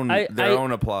their own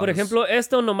applause. Por ejemplo,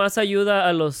 esto nomás ayuda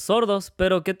a los sordos,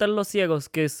 pero ¿qué tal los ciegos?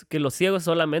 Que los ciegos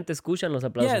solamente escuchan los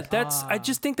aplausos. Yeah, that's. I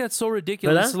just think that's so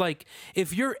ridiculous. ¿Verdad? Like,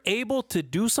 if you're able to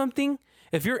do something,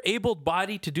 if you're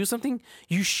able-bodied to do something,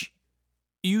 you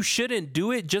shouldn't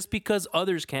do it just because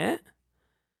others can't.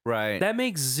 right? That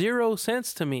makes zero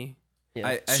sense to me.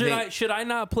 I Should I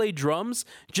not play drums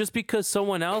just because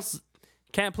someone else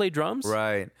can't play drums?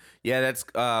 right? Yeah, that's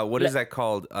what is that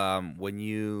called? When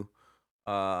you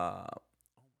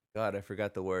God, I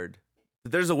forgot the word.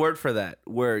 There's a word for that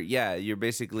where you're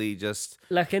basically just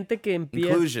La gente que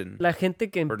inclusion. La gente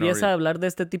que For no empieza a hablar de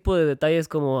este tipo de detalles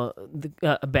como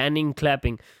banning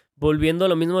clapping, volviendo a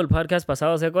lo mismo del podcast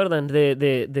pasado, ¿se acuerdan?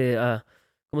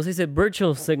 ¿Cómo se dice?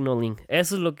 Virtual signaling.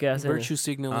 Eso es lo que hacen. Virtue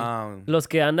signaling. Los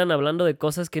que andan hablando de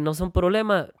cosas que no son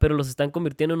problema, pero los están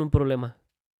convirtiendo en un problema.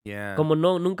 Yeah. Como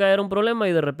nunca era un problema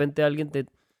y de repente alguien te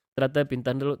trata de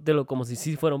pintártelo como si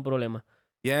sí fuera un problema.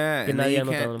 Yeah, Que and then nadie you ha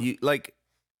notado. can't. Like,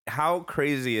 how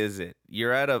crazy is it?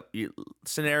 You're at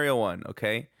scenario one.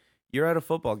 Okay, you're at a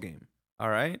football game. All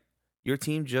right, your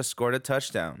team just scored a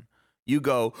touchdown. You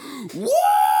go,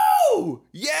 whoa,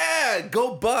 yeah,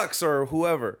 go Bucks or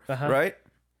whoever, Uh-huh. right?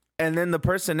 And then the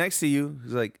person next to you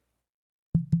is like,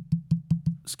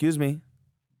 excuse me,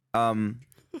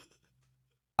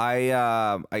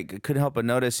 I couldn't help but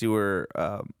notice you were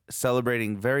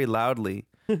celebrating very loudly.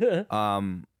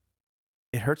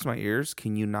 It hurts my ears.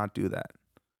 Can you not do that?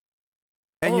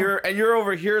 And Oh. you're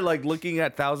over here like looking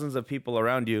at thousands of people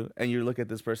around you, and you look at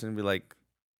this person and be like,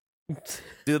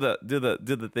 do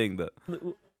the thing.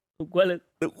 ¿Cuál es?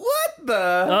 What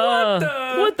the?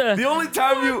 What the? The only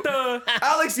time you,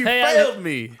 Alex, you Hey, failed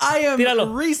me. I am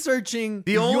Tíralo. researching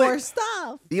The only- your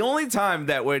stuff. The only time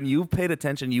that when you paid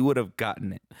attention, you would have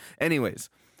gotten it. Anyways,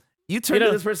 you turn to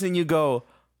Tíralo. this person and you go,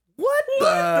 what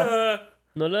the?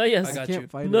 No lo hayas. I got Can't you.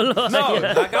 find No it. lo No,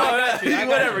 hayas. I got you.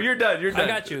 whatever. You're done. You're done. I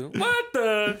got you. What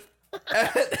the?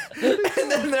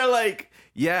 And then they're like,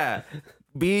 yeah,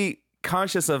 be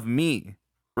conscious of me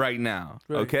right now.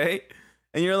 Right. Okay.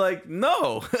 And you're like,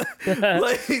 no,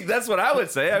 like that's what I would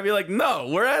say. I'd be like, no,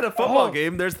 we're at a football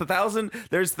game. There's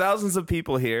thousands of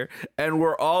people here, and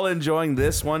we're all enjoying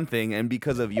this one thing. And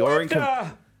because of your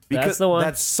That's the one.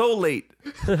 that's so late.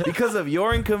 Because of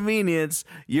your inconvenience,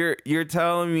 you're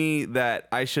telling me that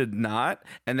I should not,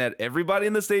 and that everybody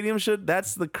in the stadium should.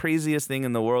 That's the craziest thing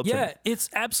in the world. to me. Yeah, it's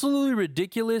absolutely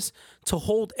ridiculous to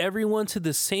hold everyone to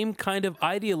the same kind of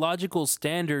ideological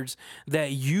standards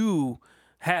that you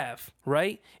have,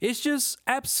 right? It's just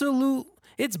absolute.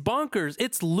 It's bonkers.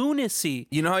 It's lunacy.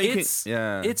 You know how you it's, can.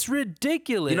 Yeah. It's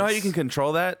ridiculous. You know how you can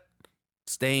control that?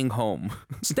 staying home.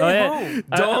 Stay Oye,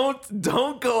 home.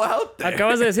 Don't go out there.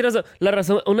 Acabas de decir eso. La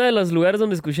razón, uno de los lugares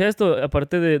donde escuché esto,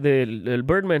 aparte del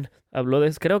Birdman, habló de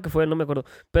eso, creo que fue, no me acuerdo.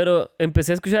 Pero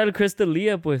empecé a escuchar al Chris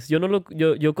D'Elia, pues.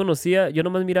 Yo conocía, yo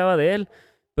nomás miraba de él.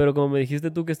 Pero como me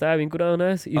dijiste tú que estaba bien curado una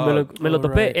vez y me lo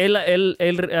topé. right.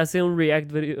 Él hace un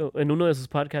react video en uno de sus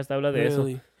podcasts, habla de eso.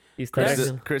 Really? Y está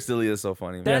Chris D'Elia is so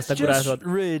funny. Man. That's está curado just eso.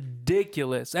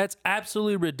 ridiculous. That's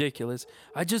absolutely ridiculous.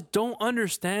 I just don't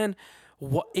understand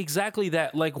what exactly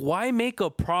that. Like, why make a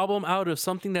problem out of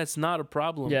something that's not a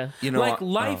problem? Yeah. You know, like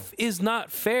life is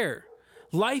not fair.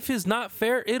 Life is not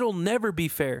fair. It'll never be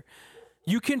fair.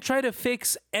 You can try to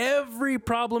fix every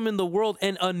problem in the world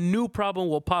and a new problem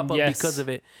will pop up Yes. because of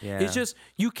it. Yeah. It's just,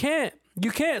 you can't.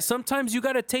 Sometimes you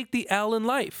got to take the L in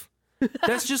life.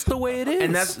 That's just the way it is.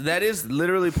 And that is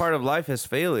literally part of life is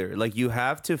failure. Like you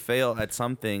have to fail at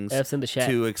some things F's in the chat.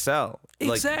 to excel.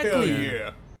 Exactly.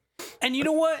 And you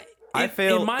know what? I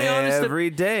fail every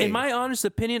day. In my honest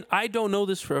opinion, I don't know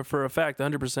this for a fact,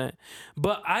 100%.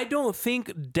 But I don't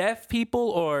think deaf people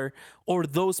or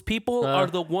those people are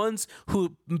the ones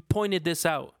who pointed this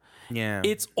out. Yeah.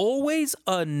 It's always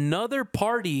another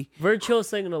party. Virtual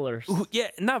signalers.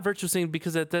 Not virtue signaling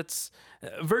because that's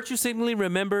virtue signaling.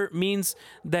 Remember, means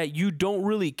that you don't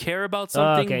really care about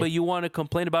something, okay. but you want to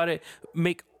complain about it.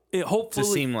 Make it hopefully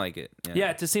to seem like it.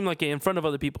 Yeah, to seem like it in front of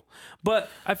other people. But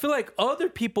I feel like other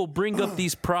people bring up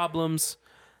these problems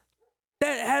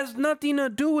that has nothing to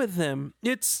do with them.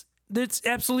 It's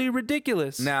absolutely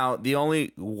ridiculous. Now, the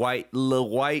only white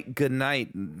good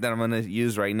night that I'm going to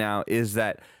use right now is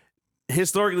that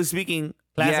historically speaking,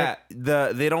 Classic.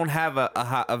 they don't have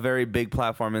a very big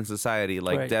platform in society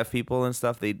like Right. deaf people and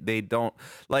stuff. They don't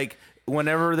like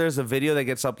whenever there's a video that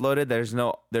gets uploaded, there's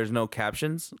no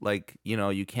captions. Like, you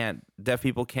know, deaf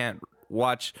people can't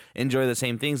enjoy the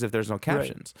same things if there's no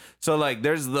captions. So like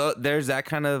there's that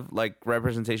kind of like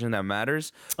representation that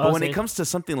matters. But when it comes to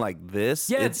something like this,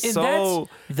 it's and so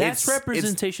that's it's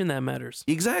representation that matters.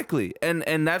 exactly.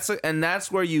 And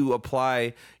that's where you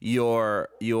apply your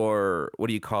what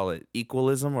do you call it?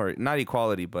 Equalism or not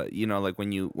equality, but you know, like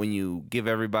when you give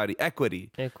everybody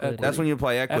equity. That's when you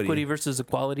apply equity. Equity versus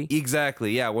equality.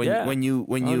 Exactly. Yeah. When you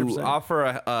 100%.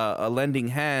 offer a lending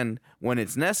hand when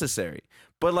it's necessary.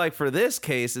 But like for this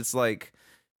case, it's like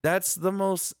that's the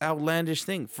most outlandish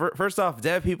thing. First off,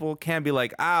 deaf people can't be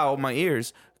like, "Ow, my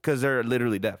ears," because they're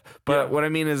literally deaf. But what I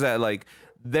mean is that like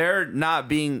they're not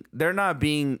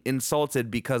being insulted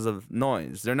because of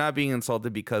noise. They're not being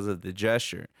insulted because of the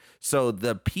gesture. So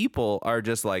the people are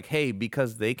just like, "Hey,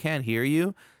 because they can't hear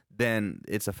you, then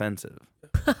it's offensive."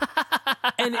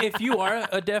 And if you are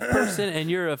a deaf person and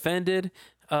you're offended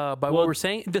by what we're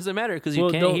saying, it doesn't matter because you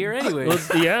can't hear anyway.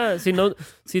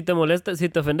 Si te molesta, si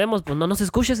te ofendemos, pues no nos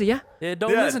escuches y ya. Yeah,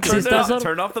 don't listen to Si it. estás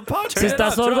Turn off the podcast. Si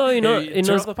estás sordo y no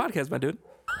Turn off the podcast, my dude.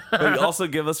 But also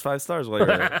give us 5 stars while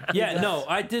you're there. Yeah, no,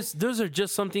 those are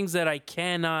just some things that I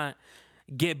cannot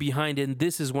get behind, and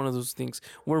this is one of those things.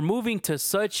 We're moving to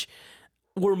such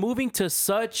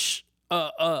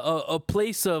a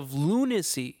place of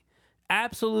lunacy.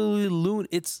 Absolutely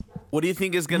it's What do you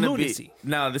think is going to be? lunacy.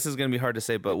 Now, this is going to be hard to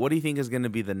say, but what do you think is going to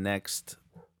be the next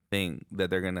thing that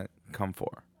they're going to come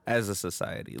for as a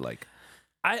society? Like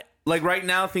right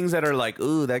now, things that are like,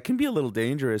 ooh, that can be a little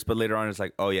dangerous, but later on, it's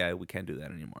like, oh yeah, we can't do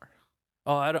that anymore.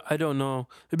 Oh, I don't know.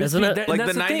 Isn't it- Like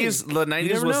that's the thing. 90s, the 90s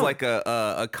never was know. like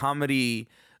a comedy,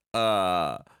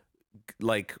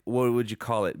 like what would you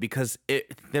call it? Because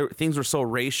things were so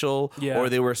racial, or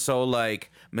they were so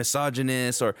like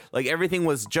misogynist, or like everything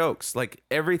was jokes. Like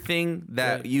everything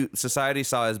that society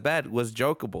saw as bad was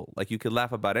jokeable. Like you could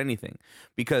laugh about anything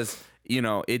because you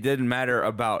know it didn't matter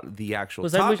about the actual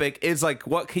topic. It's like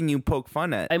what can you poke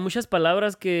fun at? Hay muchas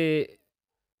palabras que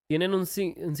tienen un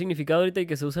significado ahorita y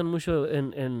que se usan mucho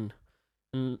en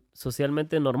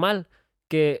socialmente normal,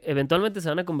 que eventualmente se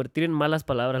van a convertir en malas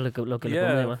palabras, lo que le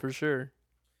podemos llamar. for sure.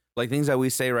 Like things that we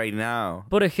say right now.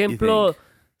 Por ejemplo,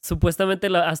 supuestamente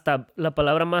hasta la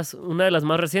palabra una de las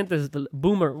más recientes,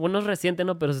 boomer. Bueno, no es reciente,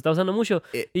 ¿no? Pero se está usando mucho.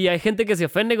 Y hay gente que se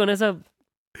ofende con esa.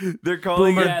 They're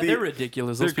calling they're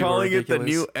ridiculous. They're Those people are calling it the new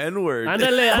ridiculous. N-word.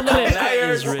 Ándale.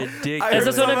 That is I ridiculous. heard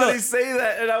Eso suena somebody say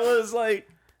that, and I was like,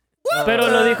 Pero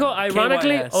lo dijo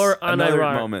ironically KYS. or another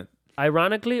unironically. moment.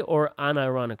 Ironically or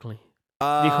unironically.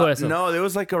 Dijo eso. No, there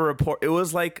was like a report. It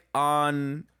was like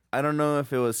on, I don't know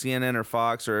if it was CNN or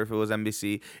Fox or if it was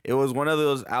NBC. It was one of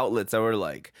those outlets that were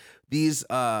like, these,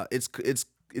 it's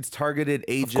it's targeted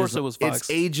ageism. Of course it was Fox.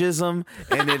 It's ageism,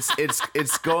 and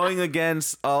it's going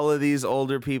against all of these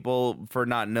older people for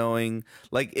not knowing.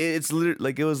 Like it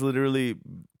was literally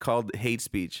called hate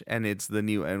speech, and it's the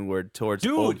new N-word towards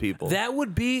old people. That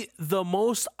would be the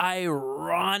most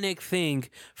ironic thing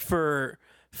for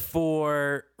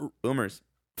boomers.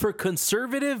 For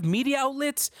conservative media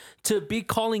outlets to be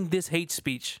calling this hate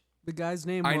speech. The guy's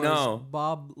name I was know.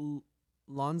 Bob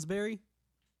Lonsberry,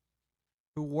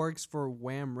 who works for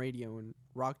Wham Radio in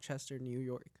Rochester, New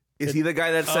York. Is he the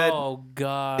guy that said? Oh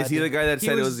God! Is he the guy that He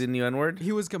said it was- was the new N-word?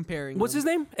 He was comparing. What's his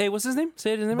name? Hey, what's his name?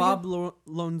 Say his name Bob again.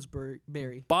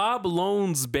 Lonsberry Bob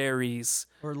Lonesberries.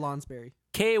 or Lonsberry.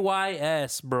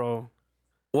 KYS, bro.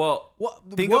 Well, What?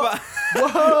 think What?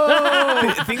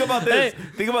 about think about this. Hey.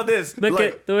 Think about this.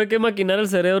 Tuve que maquinar el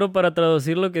cerebro para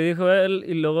traducir lo que dijo él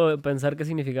y luego pensar qué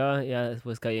significaba. Ya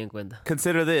después caí en cuenta.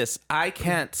 Consider this. I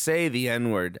can't say the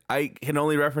N-word. I can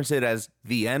only reference it as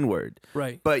the N-word.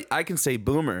 Right. But I can say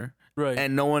boomer. Right.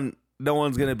 And no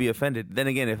one's gonna be offended. Then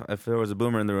again, if there was a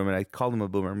boomer in the room and I called him a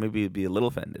boomer, maybe it'd be a little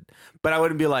offended. But I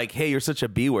wouldn't be like, hey, you're such a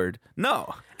B-word.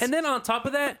 No. And then on top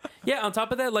of that,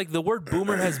 like the word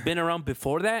boomer has been around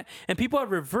before that, and people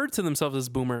have referred to themselves as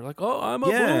boomer. Like, oh, I'm a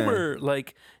Yeah. boomer.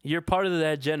 Like, you're part of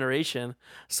that generation.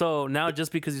 So now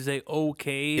just because you say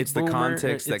okay, It's the boomer,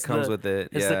 context that it's comes with it.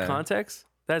 It's Yeah. the context.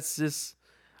 That's just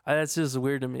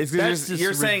weird to me. It's That's because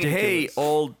you're saying, hey, ridiculous.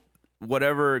 old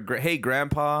whatever, hey,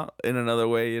 grandpa, in another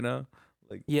way, you know?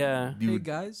 Like, Yeah. you Hey would-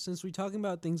 guys, since we're talking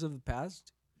about things of the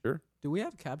past, Sure. do we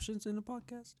have captions in the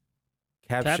podcast?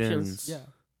 Captions. Yeah,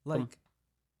 like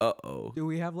Uh-oh. do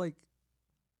we have like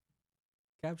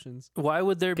captions? Why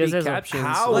would there ¿Qué be es eso? captions?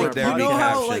 How on would our there you be know podcast?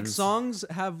 how like captions? songs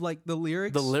have like the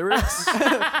lyrics, The lyrics?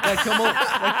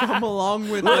 that come along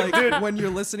with Look, like dude, when you're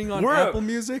listening on we're a- Apple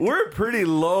Music. We're a pretty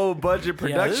low budget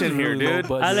Yeah, this is production here, really low dude.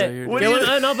 budget Ale, right here, what qué do you-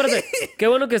 bueno, no, espérate. Qué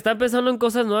bueno que está pensando en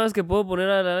cosas nuevas que puedo poner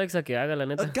a Alexa que haga, la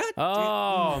neta. God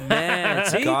Oh man!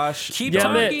 See, Gosh. keep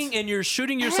Damn it. talking, and you're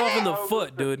shooting yourself in the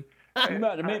foot, dude. You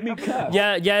about to make me cuss.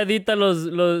 Ya edita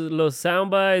los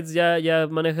soundbites, ya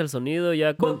maneja el sonido,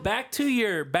 ya con... But back to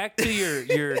your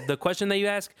the question that you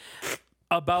asked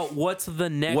about what's the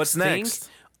next What's thing. next?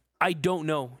 I don't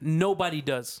know. Nobody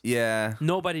does. Yeah.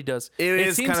 Nobody does. It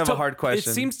is seems kind of a hard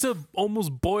question. It seems to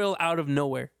almost boil out of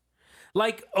nowhere.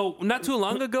 Like, not too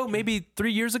long ago, maybe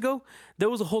 3 years ago, there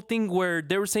was a whole thing where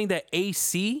they were saying that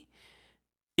AC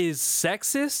is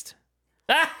sexist.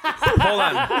 Hold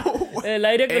on. El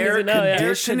aire acondicionado, ya. Air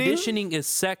Conditioning? conditioning is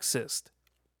sexist.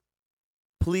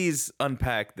 Please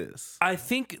unpack this. I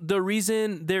think the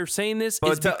reason they're saying this is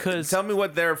But because tell me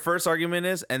what their first argument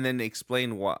is and then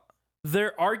explain what.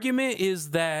 their argument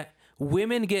is that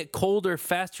women get colder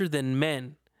faster than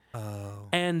men. Oh.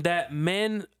 And that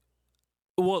men,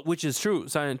 well, which is true,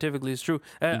 scientifically is true.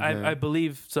 I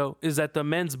believe so. Is that the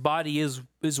men's body is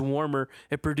warmer,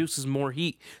 it produces more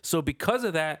heat. So because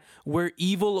of that, we're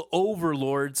evil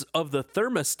overlords of the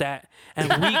thermostat, and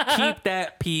we keep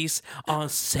that piece on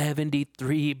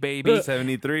 73, baby.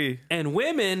 73. And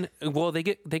women, well, they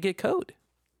get code.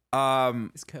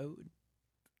 It's code.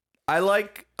 I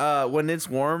like when it's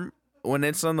warm. When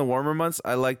it's on the warmer months,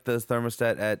 I like the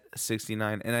thermostat at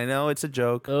 69. And I know it's a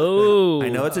joke. Oh. I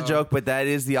know it's a joke, but that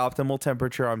is the optimal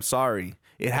temperature. I'm sorry.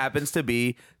 It happens to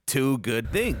be two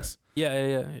good things.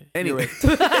 Yeah. Anyway.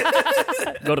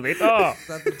 Gordito. Is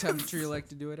that the temperature you like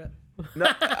to do it at?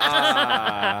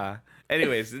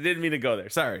 Anyways, didn't mean to go there.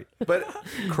 Sorry. But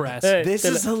Crass. Hey, this te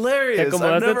la- is hilarious. te I've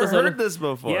acomodaste never tú solo. heard this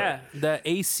before. Yeah, that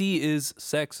AC is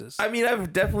sexist. I mean,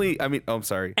 I'm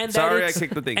sorry. And that Sorry I it's-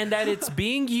 kicked the thing. And that it's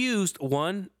being used.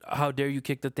 One, how dare you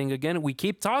kick the thing again? We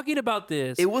keep talking about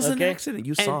this. It was an Okay. accident.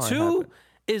 You saw And it two happen.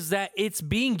 is that it's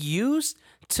being used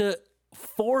to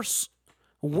force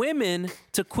women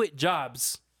to quit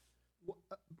jobs.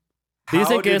 How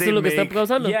Dicen que do eso they es lo que está make-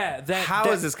 causando. Yeah, that How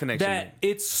that, is this connection That made?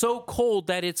 it's so cold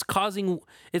that it's causing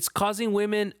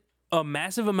women a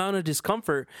massive amount of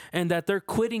discomfort, and that they're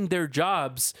quitting their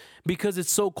jobs because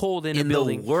it's so cold in a in the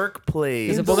building.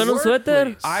 workplace. Se pongan un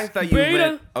suéter. I thought you Mira.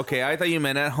 meant I thought you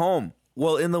meant at home.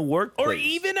 Well, in the workplace. Or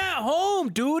even at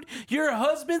home, dude. Your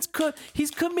husband's he's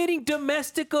committing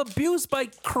domestic abuse by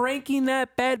cranking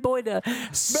that bad boy to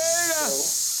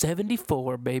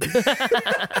 74, baby.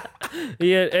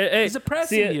 Y He's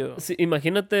oppressing you.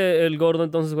 Imagínate el gordo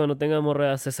entonces cuando tenga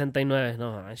morrea 69.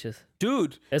 No manches.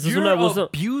 Dude, Eso es you're un abuso.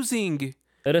 abusing.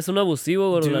 Eres un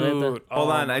abusivo, gordo, la neta. Dude, Hold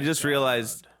oh on, my I just God.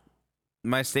 realized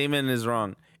my statement is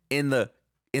wrong. In the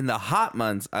hot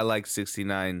months, I like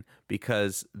 69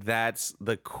 because that's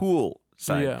the cool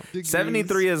side. Yeah. Degrees.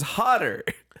 73 is hotter.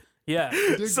 Yeah.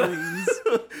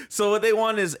 So what they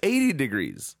want is 80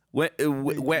 degrees.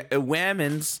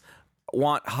 Women's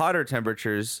want hotter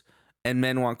temperatures and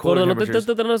men want colder Gordo, no te temperatures.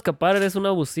 estás tratando de escapar, eres un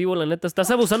abusivo, la neta. Estás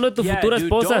abusando de tu futura dude,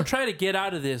 esposa. don't try to get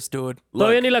out of this, dude.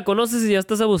 Todavía ni la conoces y ya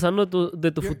estás abusando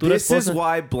de tu futura This is esposa.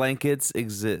 why blankets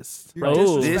exist. You're Oh.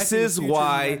 disrespecting This the is future of the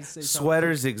why United States.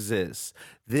 sweaters exist.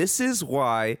 This is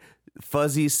why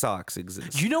fuzzy socks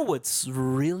exist. You know what's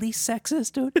really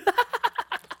sexist, dude?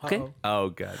 Okay. Oh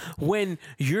god. When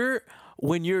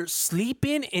you're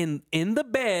sleeping in the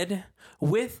bed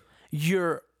with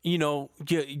your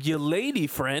your lady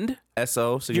friend,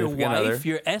 SO, your significant other. wife,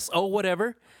 your SO,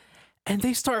 whatever, and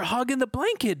they start hugging the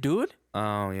blanket, dude.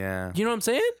 Oh yeah. You know what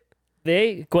I'm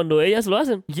saying? Cuando ellas lo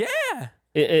hacen. Yeah.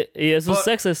 Y eso es But-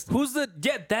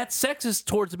 sexist. That's sexist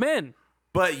towards men.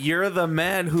 But you're the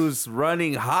man who's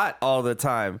running hot all the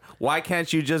time. Why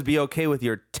can't you just be okay with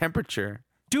your temperature?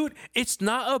 Dude, it's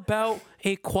not about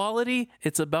equality,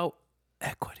 it's about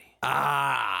equity.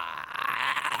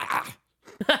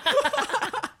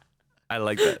 I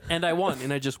like that. And I won,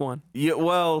 and I just won. Yeah,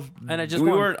 well, And I just we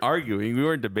won. weren't arguing. We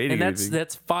weren't debating And anything.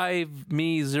 that's 5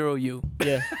 me, 0 you.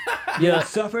 Yeah. Yeah.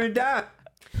 Suffer and die.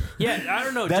 Yeah, I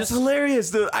don't know. That's just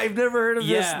hilarious, dude. I've never heard of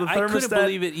yeah, this. The I couldn't thermostat.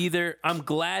 believe it either. I'm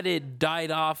glad it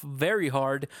died off very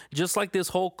hard. Just like this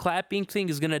whole clapping thing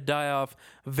is gonna die off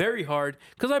very hard,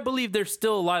 because I believe there's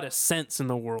still a lot of sense in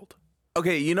the world.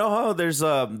 Okay, you know how there's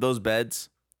those beds?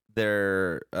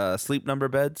 They're sleep number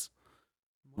beds.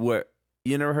 Where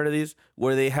you never heard of these?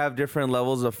 Where they have different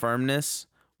levels of firmness.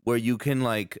 Where you can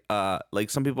like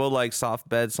some people like soft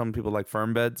beds, some people like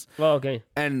firm beds, Oh, okay.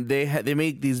 and they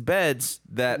make these beds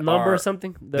that Number are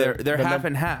something? they're The half num-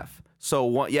 and half. So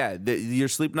one, your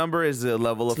sleep number is the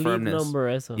level of Sleep firmness. number,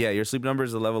 eso. Yeah, your sleep number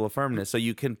is the level of firmness. So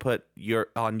you can put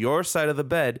on your side of the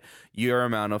bed your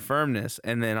amount of firmness,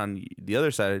 and then on the other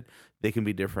side they can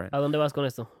be different. ¿A dónde vas con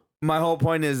esto? My whole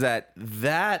point is that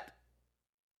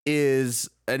is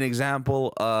an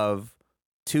example of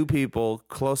two people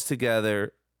close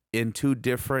together in two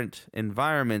different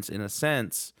environments, in a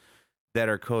sense, that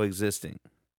are coexisting.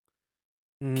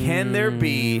 Can there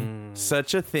be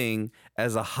such a thing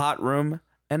as a hot room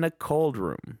and a cold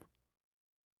room?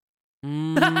 Wait,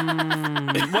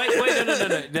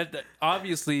 no. That,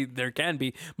 obviously, there can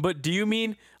be. But do you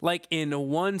mean like in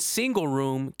one single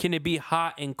room, can it be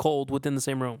hot and cold within the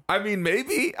same room? I mean,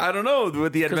 maybe. I don't know.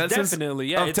 With the 'Cause advancements definitely,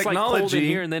 yeah. of It's like cold in technology.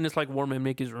 here, and then it's like warm in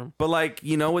Mickey's room. But like,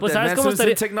 with Pues, the ¿sabes cómo advancements in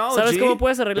estaría- technology, ¿sabes cómo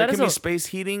puedes there arreglar can be eso? space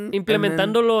heating. and then-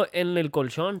 Implementándolo en el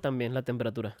colchón también, la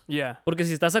temperatura. Yeah. Porque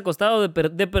si estás acostado, de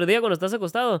perdida cuando estás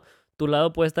acostado, tu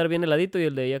lado puede estar bien heladito y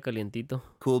el de ella calientito.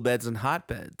 Cool beds and hot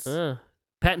beds. Ah.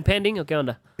 Patent pending o qué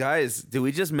onda? Guys, did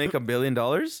we just make $1 billion?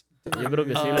 Yo creo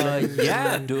que sí. la neta.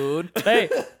 Yeah, dude. Hey,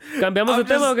 ¿cambiamos de I'm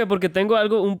tema just- o qué? Porque tengo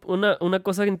algo, una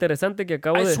cosa interesante que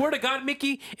acabo I de... swear to God,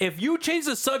 Mickey, if you change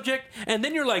the subject and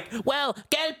then you're like, well,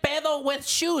 ¿qué el pedo with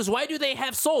shoes? Why do they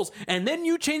have soles? And then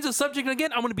you change the subject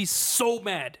again, I'm going to be so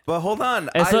mad. But hold on.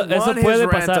 Eso I want his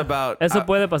puede rant pasar. about... Eso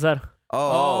puede pasar.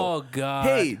 Oh, God.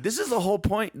 Hey, this is the whole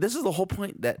point. This is the whole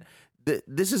point that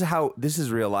this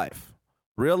is real life.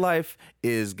 Real life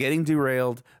is getting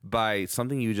derailed by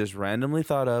something you just randomly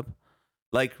thought up.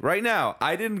 Like right now,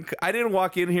 I didn't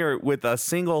walk in here with a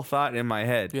single thought in my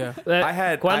head. Yeah.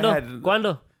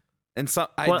 ¿Cuándo? And so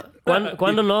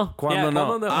 ¿Cuándo no? Cuando Yeah, no.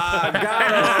 cuando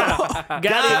no.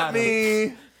 Got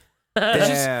me.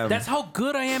 Damn. That's how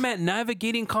good I am at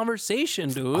navigating conversation,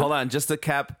 dude. Hold on, just to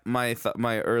cap my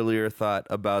earlier thought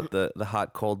about the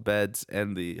hot cold beds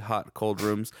and the hot cold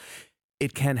rooms.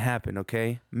 It can happen,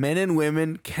 okay? Men and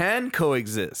women can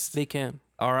coexist. They can.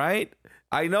 All right?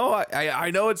 I know I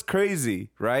know it's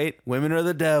crazy, right? Women are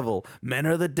the devil, men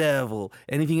are the devil.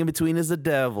 Anything in between is the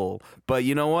devil. But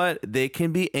you know what? They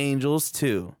can be angels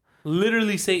too.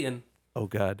 Literally Satan. Oh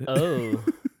god. Oh.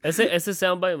 Ese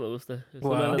soundbite me gusta. Es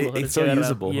una de las mejores It's que so he agarrado.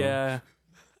 usable. Yeah.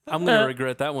 I'm going to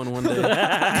regret that one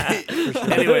day.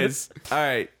 Anyways, all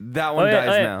right, that one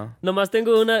dies now. Nomás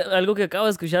tengo algo que acabo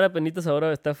de escuchar apenitas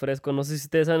ahora, está fresco. No sé si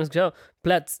ustedes han escuchado.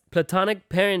 Platonic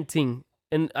Parenting.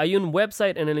 Hay un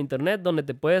website en el internet donde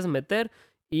te puedes meter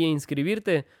y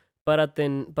inscribirte para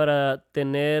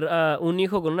tener un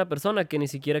hijo con una persona que ni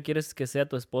siquiera quieres que sea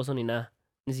tu esposo ni nada.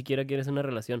 Ni siquiera quieres una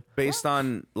relación. Based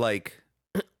on like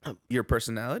your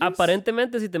personality.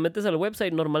 Aparentemente, si te metes al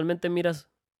website, normalmente miras,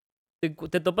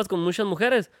 te topas con muchas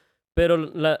mujeres,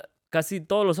 pero casi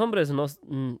todos los hombres no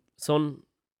son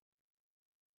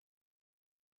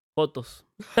fotos.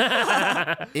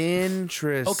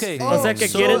 Interesting. Okay. O sea que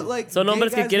quieren- son gay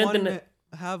hombres que guys quieren wanting tener-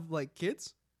 to have like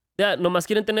kids. Ya, nomás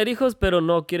quieren tener hijos, pero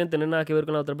no quieren tener nada que ver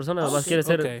con la otra persona. Nomás quieren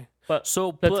ser Okay.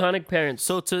 So, platonic parents.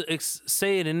 so to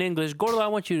say it in English, Gordo, I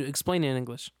want you to explain it in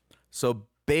English. So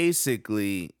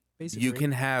basically, basically. you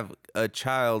can have a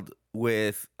child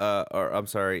with or I'm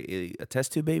sorry, a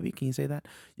test tube baby. Can you say that?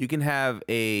 You can have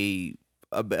a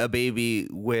baby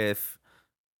with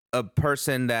a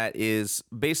person that is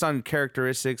based on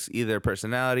characteristics, either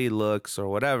personality, looks, or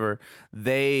whatever.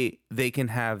 They can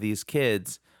have these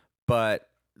kids, but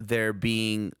they're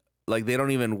being like they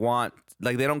don't even want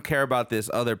like they don't care about this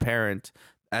other parent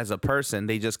as a person.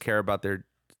 They just care about their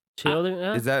Children.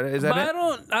 Yeah. is that But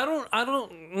it? I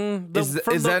don't.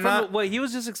 Is that not- what he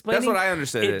was just explaining? That's what I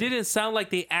understood. It didn't sound like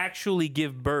they actually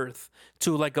give birth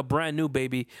to like a brand new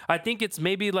baby. I think it's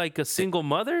maybe like a single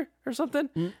mother or something.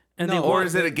 And No, they Or want-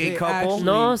 is it a gay they couple? actually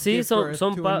No, sí, give son birth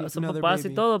son, to son another papás y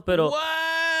baby. todo, pero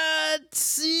What?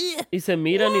 See? y se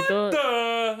miran y todo.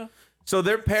 the- So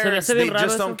their parents, hace bien they raro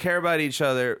just eso. don't care about each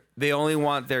other. They only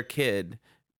want their kid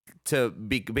to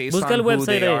be based Busca on el who website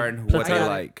they ahí. are and what they Platonic.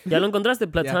 like. Ya lo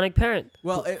encontraste, platonic parent.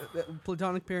 Well,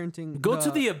 platonic parenting. Go to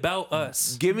the About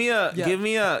Us. Give me a Yeah.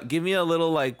 give me a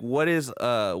little like what is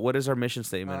our mission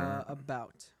statement?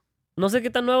 about. No sé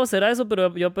qué tan nuevo será eso, pero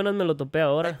yo apenas me lo topé I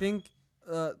ahora. think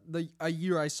a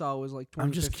year I saw was like 2015.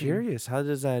 I'm just curious. How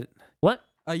does that? What?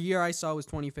 A year I saw was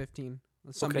 2015.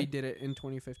 Somebody Okay. did it in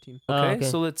 2015. Okay,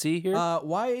 so let's see here.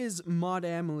 Why is Mod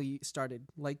Family started?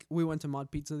 Like we went to Mod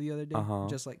Pizza the other day,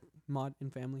 just like Mod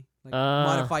and Family, like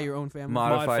modify your own family.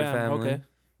 Modified Mod family. Okay.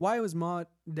 Why was Mod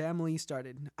Family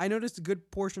started? I noticed a good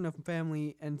portion of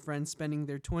family and friends spending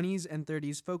their 20s and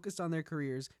 30s focused on their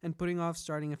careers and putting off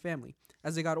starting a family.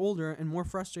 As they got older and more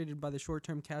frustrated by the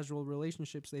short-term casual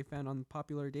relationships they found on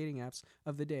popular dating apps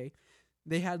of the day,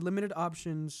 they had limited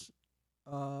options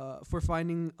for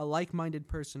finding a like-minded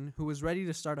person who was ready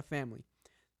to start a family.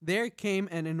 There came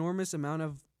an enormous amount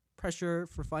of pressure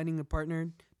for finding a partner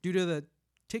due to the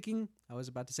ticking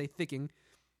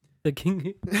The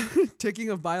king. ticking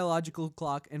of biological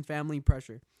clock and family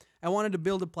pressure. I wanted to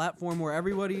build a platform where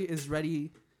everybody is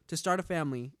ready to start a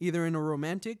family, either in a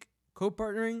romantic,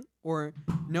 co-partnering, or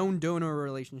known donor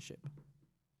relationship.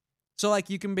 So like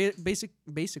you can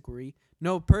basically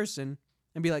know a person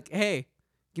and be like, hey,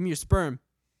 give me your sperm.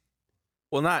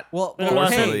 Well, not Well, Pero lo hacen-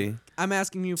 forcefully. I'm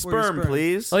asking you for your Sperm, sperm.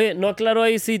 please. Oye, no aclaro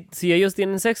ahí si ellos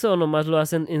tienen sexo o nomás lo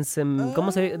hacen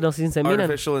 ¿cómo se los inseminan?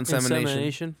 Artificial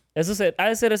insemination. Eso ha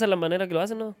de ser esa la manera que lo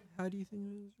hacen, ¿no? How do you think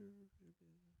it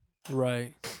is?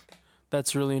 Right.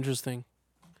 That's really interesting.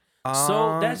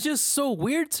 So that's just so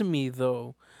weird to me,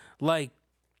 though. Like,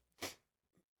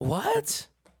 what?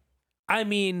 I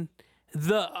mean,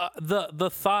 the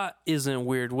thought isn't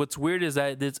weird. What's weird is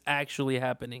that it's actually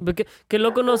happening. Porque, qué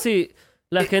loco, ¿no? Si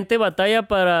la gente batalla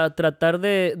para tratar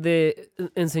de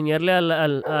enseñarle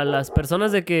a las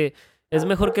personas de que es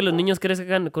mejor que los niños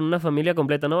crezcan con una familia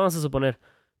completa, ¿no? Vamos a suponer.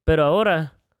 Pero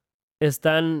ahora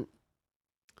están...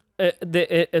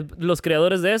 los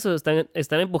creadores de eso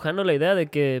están empujando la idea de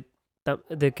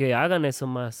que hagan eso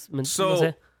más. No So,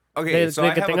 sé. okay, de so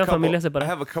I que have, tengan familias I separadas.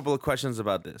 have a couple of questions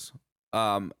about this.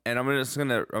 And I'm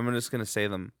just gonna say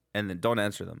them and then don't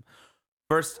answer them.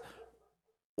 First,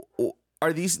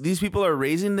 are these people are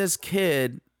raising this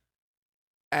kid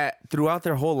throughout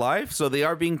their whole life? So they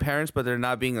are being parents, but they're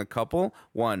not being a couple.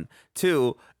 1,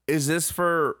 2, is this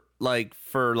for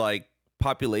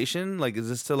population? Like, is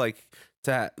this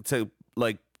to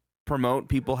promote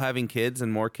people having kids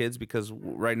and more kids? Because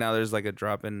right now there's like a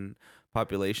drop in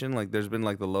population. Like there's been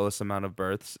like the lowest amount of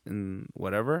births in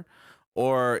whatever.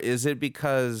 Or is it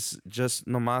because just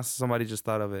nomás somebody just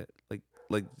thought of it?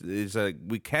 Like it's like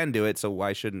we can do it, so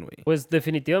why shouldn't we? Pues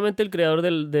definitivamente el creador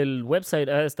del website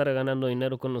ha de estar ganando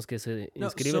dinero con los que se No,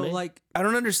 inscriben. so ahí. like I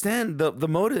don't understand the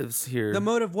motives here. the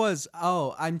motive was,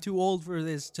 oh, I'm too old for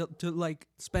this to like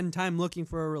spend time looking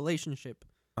for a relationship.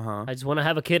 Uh-huh. I just want to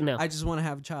have a kid now. I just want to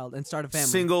have a child and start a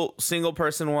family. Single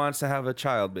person wants to have a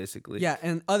child, basically. Yeah,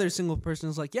 and other single person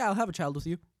is like, yeah, I'll have a child with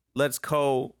you. Let's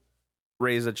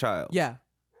raise a child. Yeah.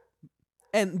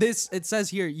 And it says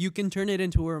here, you can turn it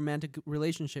into a romantic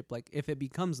relationship, like if it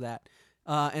becomes that.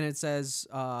 And it says,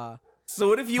 So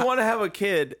what if you want to have a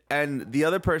kid and the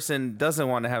other person doesn't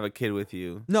want to have a kid with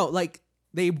you? no, like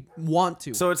they want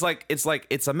to. So it's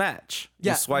a match.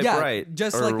 yeah, You swipe yeah, right,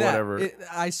 just or like that. whatever.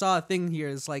 I saw a thing here.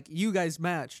 It's like you guys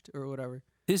matched or whatever.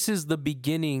 This is the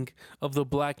beginning of the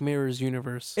Black Mirror's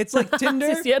universe. It's like Tinder,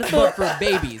 Sí, es cierto. but for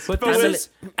babies. But this is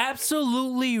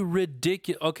absolutely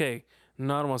ridiculous. Okay,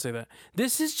 no, I don't want to say that.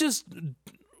 This is just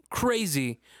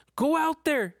crazy. Go out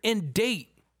there and date.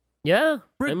 Yeah.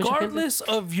 hay mucha gente. Regardless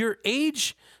of your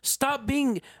age,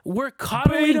 we're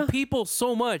coddling Pero- people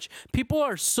so much. People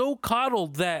are so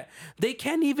coddled that they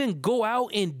can't even go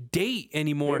out and date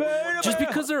anymore. Just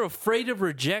because they're afraid of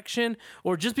rejection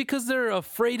or just because they're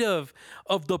afraid of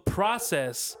the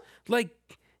process. Like,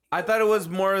 I thought it was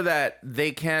more that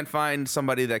they can't find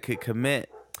somebody that could commit.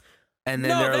 And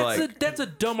then they're that's a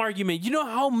dumb argument. You know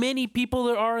how many people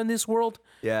there are in this world?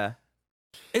 yeah.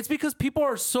 It's because people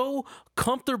are so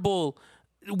comfortable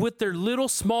with their little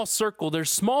small circle. There's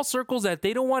small circles that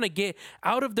they don't want to get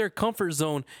out of their comfort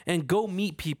zone and go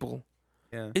meet people.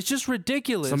 Yeah. It's just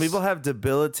ridiculous. Some people have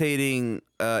debilitating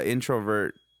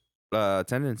introvert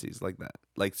tendencies like that.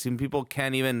 Like some people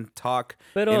can't even talk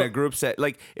in a group set.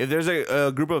 Like if there's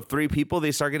a group of 3 people,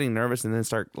 they start getting nervous and then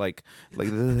start like they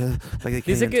can't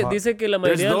even talk. Dice que la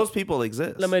mayoría, those people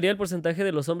exist. la mayoría del porcentaje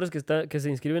de los hombres que se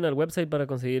inscriben al website para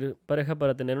conseguir pareja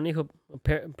para tener un hijo,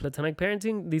 platonic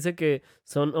parenting, dice que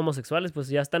son homosexuales, pues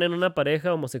ya están en una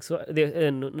pareja homosexual,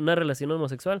 en una relación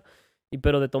homosexual,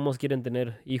 pero de todos modos quieren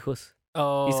tener hijos.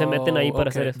 Y se meten ahí para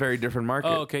hacer eso. Very different market.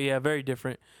 Oh, okay, yeah, very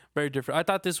different. Very different. I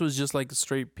thought this was just like a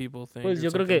straight people thing. Pues or yo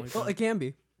creo something que- like Well, that. it can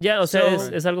be. Ya, o sea, So,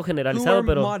 es algo Who are generalizado,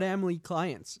 pero... Mod-Amly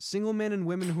clients? Single men and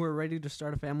women who are ready to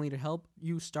start a family to help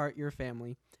you start your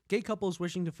family. Gay couples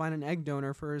wishing to find an egg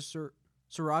donor for a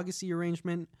surrogacy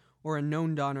arrangement or a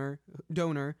known donor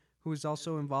who is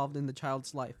also involved in the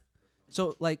child's life.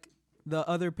 So, like, the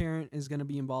other parent is going to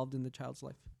be involved in the child's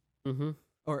life. Ujú.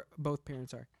 Or both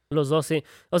parents are. Los dos, sí.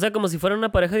 O sea, como si fueran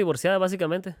una pareja divorciada,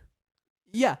 básicamente.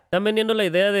 Yeah. Están vendiendo la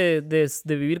idea de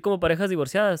vivir como parejas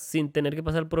divorciadas sin tener que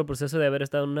pasar por el proceso de haber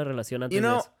estado en una relación antes You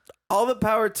know, de eso. all the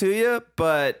power to you,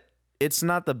 but it's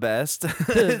not the best.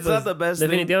 It's Pues, not the best thing.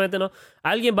 definitivamente no.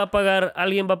 Alguien va a pagar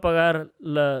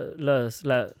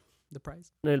The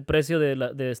price. el precio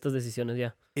de estas decisiones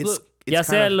ya. It's Ya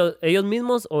sea ellos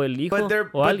mismos o el hijo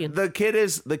o alguien. the kid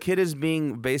is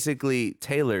being basically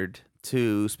tailored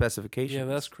to specifications. Yeah,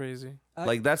 that's crazy.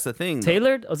 like that's the thing.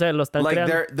 Tailored, o sea, lo están Like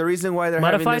creando. the reason why they're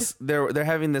Modified? they're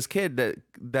having this kid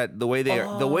that the way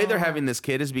they're having this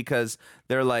kid is because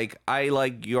they're like, I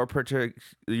like your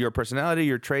personality,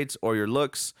 your traits, or your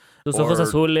looks. Tus ojos or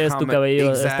azules, tu cabello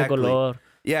de este Exactly. color.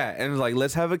 Yeah, and it's like,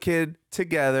 let's have a kid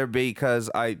together because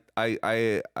I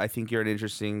think you're an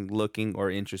interesting looking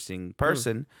or interesting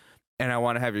person, and I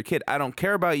want to have your kid. I don't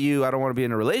care about you. I don't want to be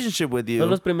in a relationship with you. Son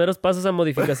los primeros pasos a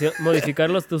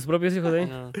modificar tus propios hijos, ¿eh?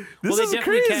 Yeah. This they is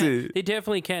definitely crazy. can't. They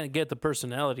definitely can't get the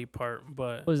personality part,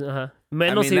 but Pues, ajá. I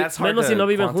Menos, mean, that's hard menos si to no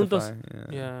viven quantify.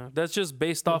 juntos. yeah, that's just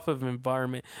based off of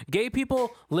environment. Gay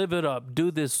people, live it up. Do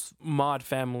this mod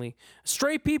family.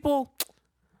 Straight people,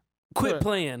 quit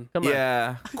playing. Come on.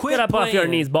 Yeah. Quit Get up off your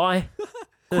playing. knees, boy.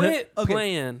 Quit Okay.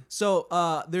 playing. So,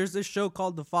 there's this show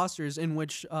called The Fosters in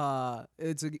which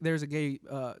there's a gay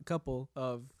couple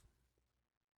of.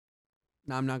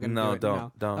 No, I'm not gonna No, do it.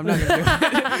 don't, don't. I'm not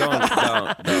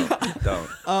gonna do it.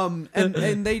 don't.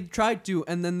 And they tried to,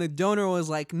 and then the donor was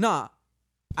like, "Nah,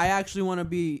 I actually want to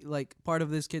be like part of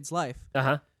this kid's life."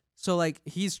 Ajá. So like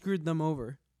he screwed them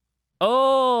over.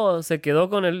 Oh, se quedó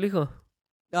con el hijo.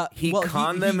 He Well,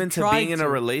 conned them into tried being in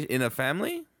to. in a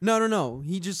family. No.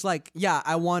 He just like, yeah,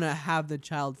 I want to have the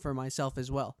child for myself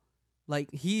as well. Like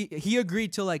he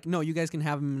agreed to like, no, you guys can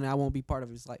have him, and I won't be part of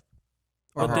his life.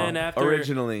 Or But then after,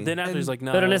 Originally. he's like,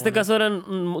 no. Pero en I este don't wanna-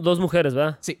 caso eran dos mujeres,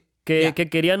 ¿verdad? sí, Que, Yeah. que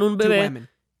querían un two bebé women.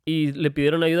 y le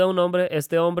pidieron ayuda a un hombre.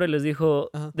 Este hombre les dijo,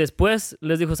 Ajá. después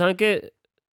les dijo, ¿saben qué?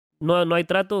 No hay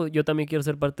trato, yo también quiero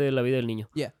ser parte de la vida del niño.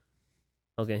 Yeah.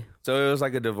 Okay. So it was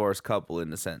like a divorced couple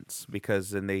in a sense because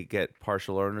then they get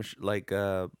partial ownership, like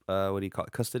what do you call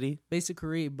it, custody? Basic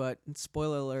Korea, but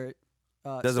spoiler alert.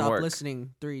 Doesn't stop work.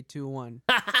 listening. 3, 2, 1.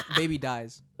 Baby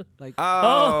dies. Like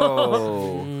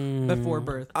Oh. Mm. before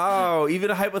birth. Oh,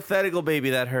 even a hypothetical baby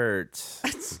that hurts.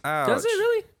 Ouch. Does it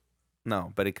really?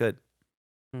 No, but it could.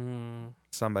 Mm.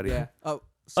 Somebody. Yeah. Oh.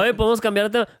 Oye, podemos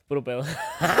cambiar de tema. Puro pedo.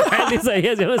 El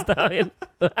Isaías ya me estaba viendo.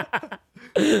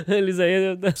 El Isaías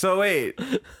ya está. So wait,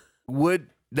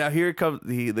 here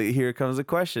comes the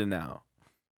question now.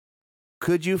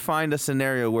 Could you find a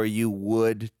scenario where you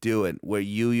would do it, where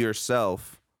you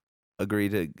yourself agree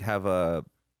to have a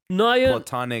No hay un,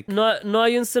 platonic? no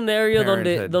hay un escenario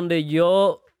Parenthood. donde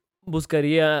yo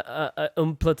buscaría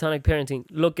un platonic parenting.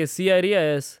 Lo que sí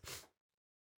haría es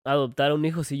adoptar a un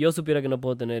hijo si yo supiera que no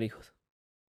puedo tener hijos.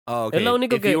 Oh, okay. Es lo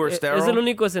único If you were es sterile, el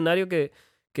único escenario que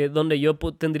donde yo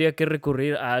tendría que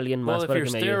recurrir a alguien más Well, if para you're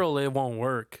que me ayude. sterile, it won't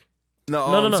work. no,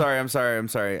 No, no. I'm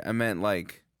sorry. I meant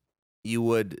like you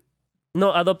would.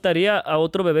 No, adoptaría a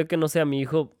otro bebé que no sea mi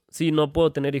hijo si no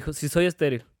puedo tener hijos, si soy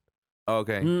estéril.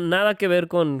 Okay, Nada que ver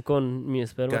con mi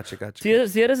esperma. gotcha.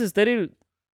 Si eres estéril,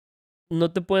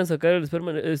 no te pueden sacar el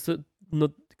esperma. Eso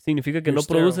no significa que You're no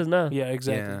sterile. produces nada. Yeah,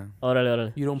 exactly. Yeah.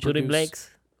 Órale. You don't Shooting produce.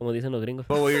 blanks. como dicen los gringos.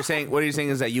 But what you're saying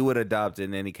is that you would adopt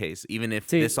in any case, even if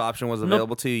Sí. this option was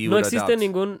available to you, you No would existe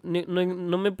adopt.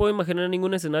 no me puedo imaginar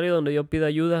ningún escenario donde yo pida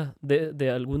ayuda de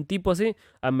algún tipo así,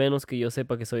 a menos que yo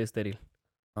sepa que soy estéril.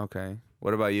 Okay.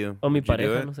 What about you? O mi Would you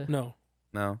do pareja, it? no sé. No.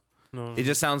 No. No. It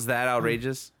just sounds that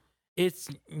outrageous. It's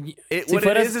Si What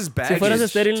fueras- it is si baggage. fueras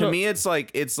estéril, To no- me, it's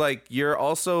like you're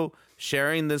also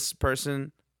sharing this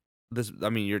person. I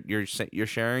mean, you're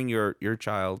sharing your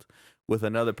child with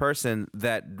another person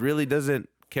that really doesn't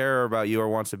care about you or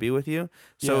wants to be with you.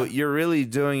 So Yeah. you're really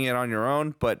doing it on your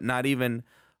own, but not even.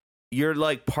 You're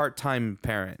like part-time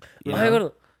parent. You Ay, know?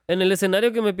 gordo, en el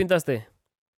escenario que me pintaste,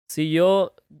 si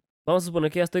yo, vamos a suponer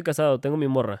que ya estoy casado, tengo mi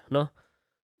morra, ¿no?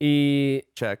 Y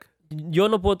Check. yo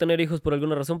no puedo tener hijos por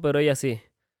alguna razón, pero ella sí.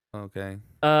 Okay.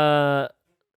 Ah,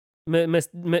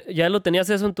 ya lo tenías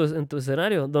eso en tu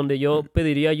escenario, donde yo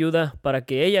pediría ayuda para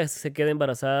que ella se quede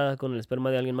embarazada con el esperma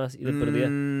de alguien más y de perdida.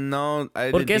 No, I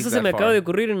didn't Porque think eso se that me acaba far. de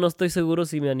ocurrir y no estoy seguro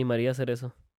si me animaría a hacer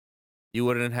eso. You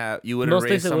wouldn't No estoy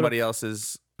raise seguro. somebody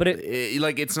else's. Pero,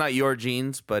 Like it's not your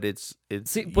genes, but it's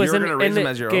sí, pues you're gonna raise them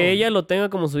as your que own. ella lo tenga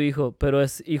como su hijo, pero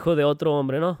es hijo de otro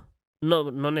hombre, ¿no?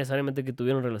 No necesariamente que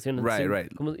tuvieron relaciones. Right, sí,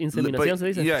 right. ¿cómo? Inseminación But, se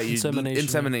dice. Yeah, Insemination.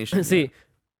 insemination. Sí.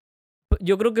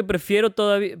 Yo creo que prefiero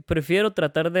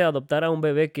tratar de adoptar a un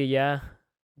bebé que ya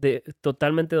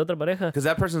totalmente de otra pareja. Because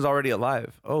that person's already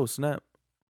alive. Oh snap!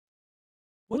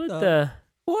 What What the? the-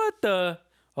 what the?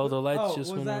 Oh, the lights Oh,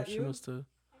 just was went that off. She you? must have.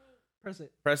 Press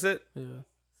it. Press it. Yeah.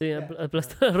 Sí, Yeah.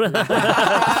 aplastar.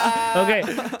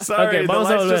 Ok. Sorry, Ok, the vamos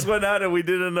a lights volver. just went out and we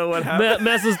didn't know what happened.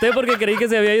 Me asusté porque creí que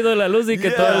se había ido la luz y que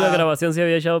toda la Yeah. grabación se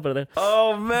había echado a perder.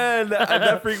 Oh man,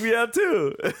 that freaked me out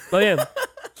too. Oye,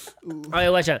 oye,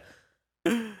 guacha.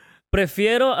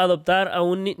 Prefiero adoptar a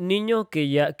un niño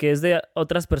que es de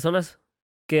otras personas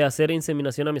que hacer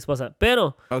inseminación a mi esposa.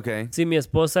 Pero Okay. si mi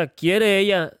esposa quiere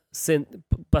ella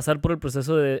pasar por el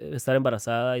proceso de estar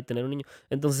embarazada y tener un niño,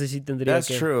 entonces sí tendría That's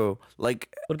que... true. Like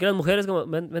Porque las mujeres como...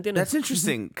 ¿Me entiendes? that's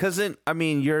interesting because I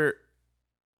mean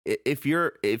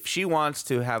if she wants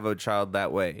to have a child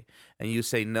that way and you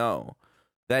say no,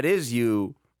 that is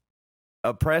you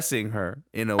oppressing her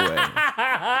in a way.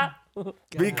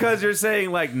 Because you're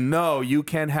saying like, no, you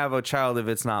can't have a child if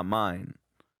it's not mine.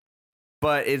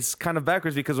 But it's kind of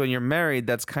backwards because when you're married,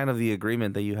 that's kind of the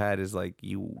agreement that you had is like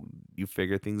you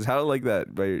figure things out like that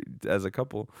as a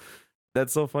couple.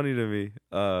 That's so funny to me.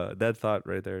 That thought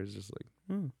right there is just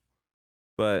like,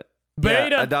 But yeah,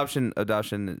 Beta.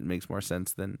 adoption makes more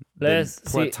sense than Si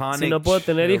platonic. no puedo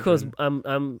tener hijos,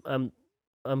 children.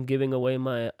 I'm giving away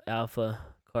my alpha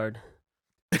card.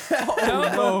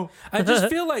 Oh, no. I just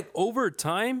feel like over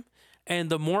time and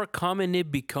the more common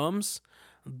it becomes,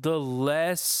 the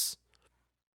less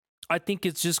I think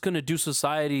it's just going to do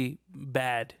society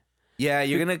bad. Yeah,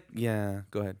 you're gonna. Yeah,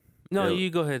 go ahead. No, Yeah. you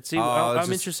go ahead. See, Oh, it's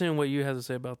I'm just- interested in what you have to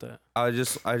say about that. I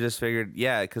just figured,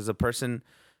 yeah, because the person,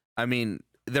 I mean,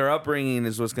 their upbringing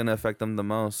is what's gonna affect them the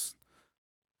most.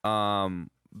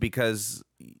 Because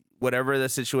whatever the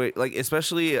situation, like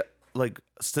especially like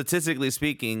statistically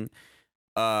speaking,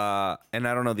 and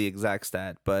I don't know the exact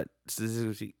stat, but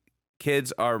statistically,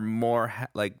 kids are more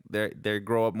like they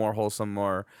grow up more wholesome,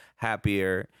 more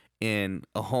happier in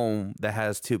a home that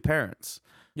has two parents.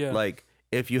 Yeah. Like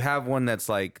if you have one that's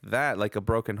like that, like a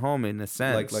broken home in a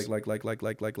sense. Like.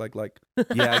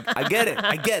 Yeah, I get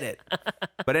it.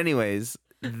 But anyways,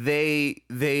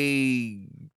 they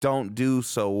don't do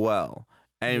so well.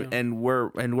 And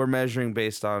we're measuring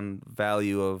based on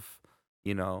value of,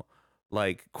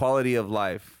 like quality of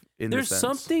life in There's the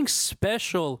sense. something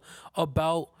special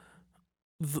about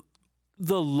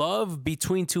the love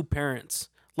between two parents.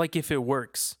 Like if it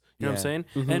works. You know what I'm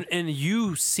saying? And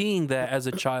you seeing that as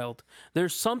a child.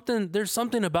 There's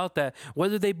something about that.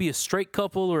 Whether they be a straight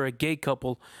couple or a gay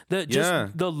couple. That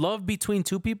just the love between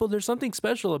two people, there's something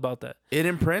special about that. It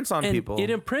imprints on And people. it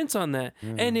imprints on that.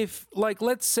 And if like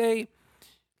let's say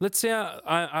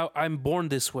I'm born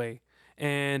this way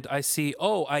and I see,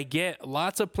 I get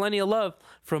plenty of love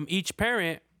from each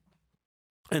parent,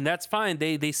 and that's fine.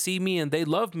 They see me and they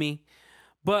love me,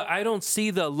 but I don't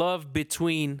see the love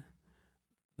between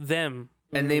them.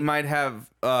 And they might have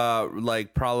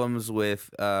like problems with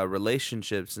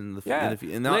relationships in the Yeah,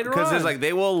 later because it's on. like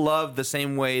they will love the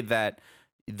same way that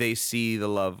they see the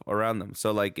love around them.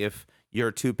 So like if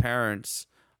your two parents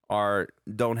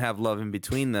don't have love in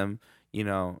between them,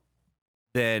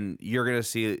 then you're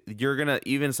gonna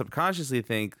even subconsciously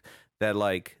think that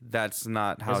like that's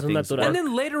not how Eso es things natural. work. And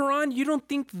then later on, you don't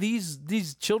think these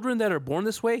children that are born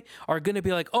this way are gonna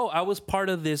be like, I was part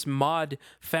of this mod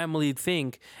family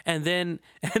thing, and then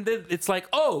it's like,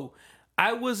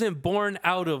 I wasn't born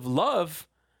out of love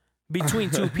between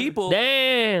two people.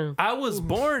 Damn. I was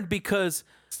born because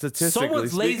Statistically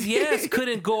someone's speaking. lazy ass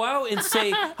couldn't go out and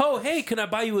say, "Oh, hey, can I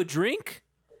buy you a drink?"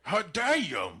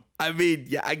 Damn. I mean,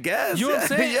 yeah, I guess. You know what I'm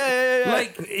saying? Yeah.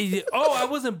 Like, I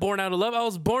wasn't born out of love. I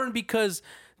was born because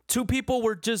two people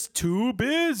were just too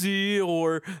busy,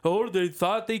 or they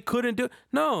thought they couldn't do.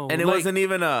 No, And it like, wasn't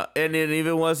even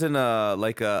wasn't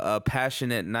a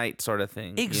passionate night sort of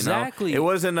thing. Exactly. You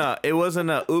know? It wasn't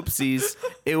a oopsies.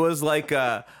 It was like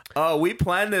we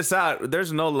planned this out.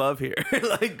 There's no love here.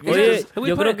 Like we Oye, just,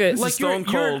 yo creo que like you're stone an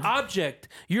cold. object.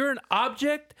 You're an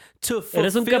object to fulfill.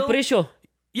 eres un capricho.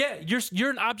 Yeah, you're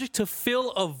an object to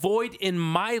fill a void in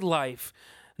my life.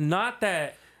 Not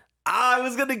that. I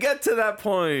was gonna get to that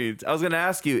point. I was gonna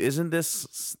ask you, isn't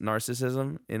this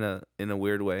narcissism in a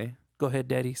weird way? Go ahead,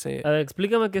 Daddy. Say it. A ver,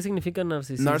 explícame qué significa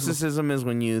narcisismo. Narcissism is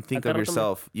when you think of Acá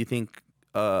yourself. You think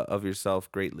of yourself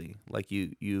greatly. Like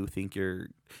you think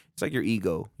it's like your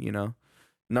ego. You know,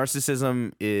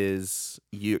 narcissism is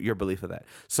your belief of that.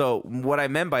 So what I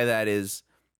meant by that is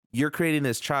you're creating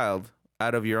this child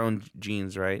out of your own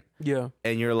genes, right? Yeah.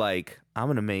 And you're like, I'm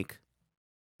gonna make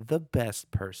the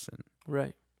best person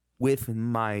Right. with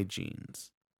my genes.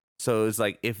 So it's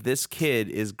like, if this kid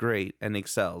is great and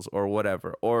excels or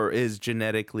whatever, or is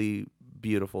genetically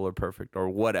beautiful or perfect or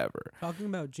whatever. Talking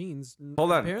about genes.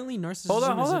 Hold on. Apparently, narcissism Hold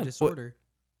on. is a disorder.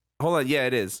 Hold on, yeah,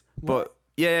 it is. What? But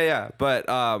yeah. But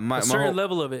A certain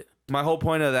level of it. my whole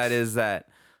point of that is that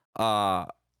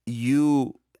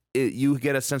you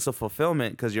get a sense of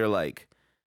fulfillment because you're like,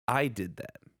 I did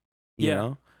that. You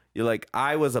know? You're like,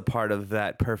 I was a part of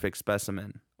that perfect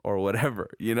specimen or whatever,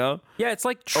 you know? Yeah, it's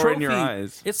like trophy. Or in your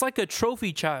eyes. It's like a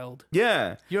trophy child.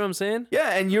 Yeah. You know what I'm saying?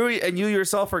 Yeah, and you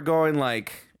yourself are going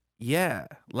like, yeah,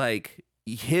 like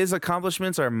his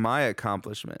accomplishments are my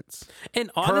accomplishments. And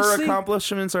Her honestly,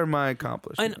 accomplishments are my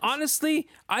accomplishments. and honestly,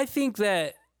 I think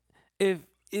that if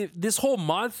this whole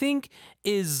mod thing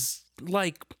is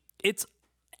like, it's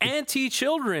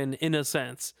anti-children in a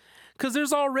sense, because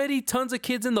there's already tons of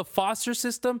kids in the foster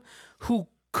system who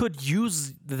could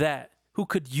use that, who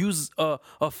could use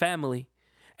a family,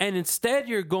 and instead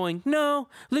you're going, no,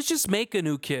 let's just make a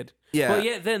new kid. Yeah. But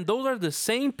yet then those are the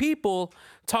same people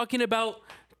talking about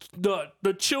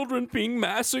the children being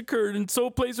massacred in so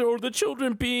places, or the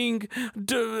children being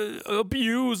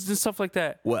abused and stuff like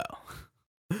that. Well,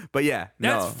 but yeah,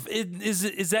 no, That's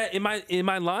is that am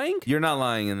I lying? you're not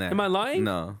lying in that. Am I lying?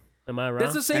 No. Am I wrong?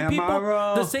 That's the same Am I people.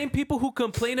 wrong? The same people who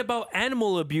complain about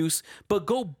animal abuse, but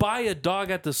go buy a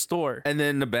dog at the store. And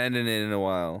then abandon it in a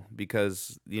while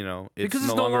because it's Because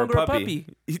no longer a puppy.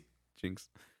 puppy. Jinx.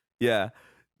 Yeah,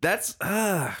 that's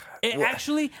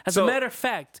Actually, as So- a matter of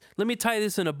fact, let me tie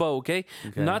this in a bow, okay?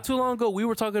 Not too long ago, we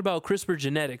were talking about CRISPR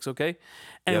genetics, okay?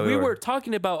 And Yeah, we we were. were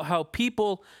talking about how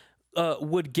people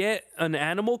would get an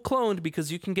animal cloned,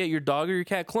 because you can get your dog or your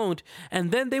cat cloned,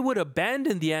 and then they would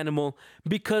abandon the animal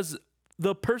because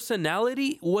the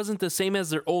personality wasn't the same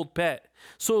as their old pet.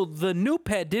 So the new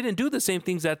pet didn't do the same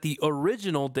things that the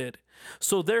original did.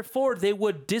 So therefore, they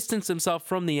would distance themselves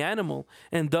from the animal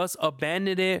and thus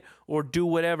abandon it or do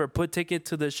whatever, take it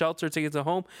to the shelter, take it to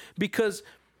home, because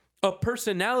a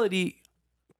personality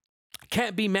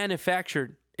can't be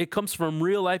manufactured. It comes from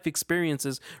real life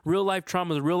experiences, real life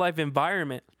traumas, real life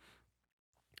environment.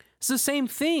 It's the same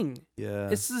thing. yeah.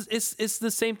 It's the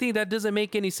same thing. That doesn't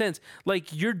make any sense.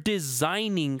 Like, you're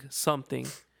designing something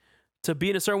to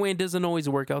be in a certain way, and it doesn't always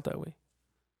work out that way.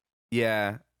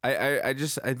 Yeah, I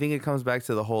think it comes back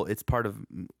to the whole. It's part of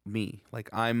me. Like,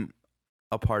 I'm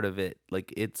a part of it.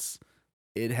 Like, it's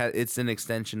an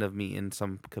extension of me in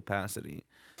some capacity.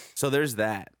 So there's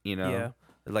that. Yeah.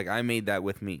 Like, I made that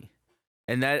with me,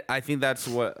 and that I think that's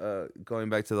what. Going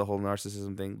back to the whole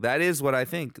narcissism thing, that is what I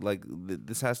think. Like,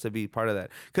 this has to be part of that,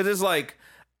 because it's like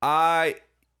I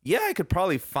could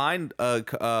probably find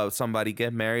somebody,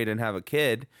 get married, and have a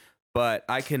kid, but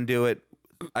I can do it.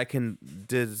 I can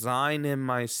design him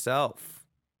myself,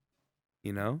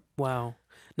 Wow.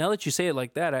 Now that you say it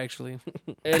like that, actually.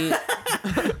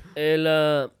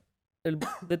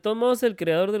 De todos modos, el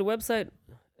creador del website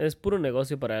es puro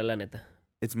negocio para él, la neta.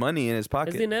 It's money in his Es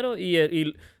pocket. dinero y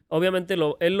obviamente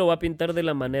él lo va a pintar de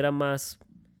la manera más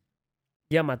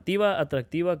llamativa,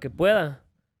 atractiva que pueda.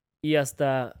 Y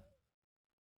hasta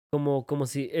como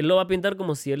si él lo va a pintar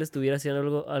como si él estuviera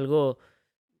haciendo algo,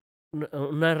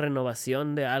 una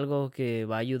renovación de algo que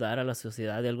va a ayudar a la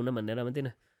sociedad de alguna manera, ¿me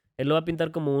entiendes? Él lo va a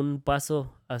pintar como un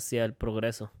paso hacia el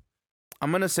progreso.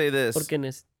 I'm gonna say this. Porque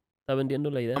está vendiendo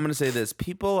la idea. I'm gonna say this.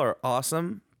 People are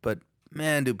awesome, but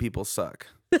man, do people suck.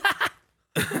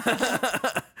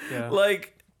 Yeah.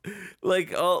 Like,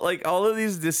 like all of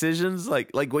these decisions,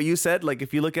 like what you said, like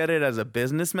if you look at it as a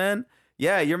businessman,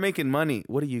 yeah, you're making money.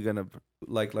 What are you gonna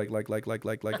like?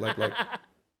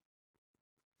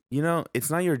 You know, it's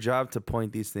not your job to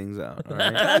point these things out. All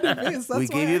right? We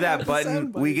gave you that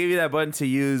button. We gave you that button to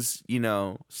use, you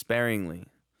know, sparingly.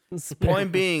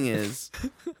 Point being is,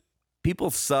 people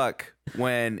suck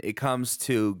when it comes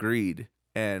to greed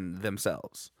and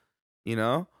themselves. You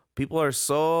know, people are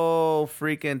so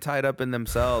freaking tied up in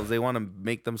themselves. They want to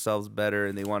make themselves better,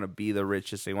 and they want to be the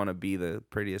richest. They want to be the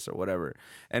prettiest or whatever,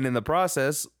 and in the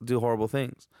process, do horrible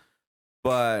things.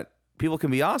 But people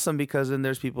can be awesome because then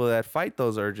there's people that fight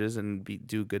those urges and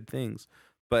do good things.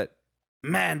 But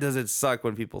man, does it suck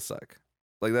when people suck.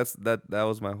 Like that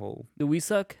was my whole. Do we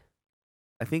suck?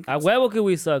 I think A huevo que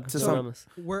we suck.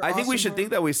 I think we should think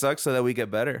that we suck so that we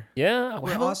get better. Yeah,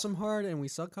 We're awesome hard and we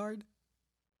suck hard.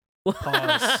 Pause.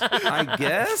 I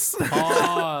guess.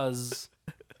 Pause.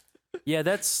 Yeah,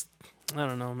 that's. I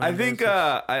don't know, man. I think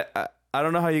I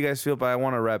don't know how you guys feel, but I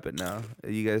want to wrap it now.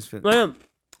 You guys feel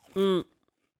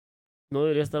No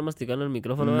debería estar masticando el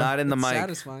micrófono. not in the It's mic.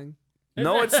 satisfying.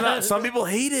 No, it's not. Some people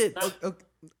hate it.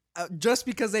 Just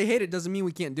because they hate it doesn't mean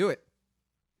we can't do it.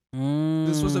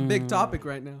 This was a big topic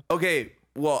right now. Okay,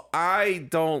 well, I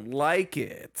don't like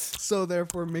it. So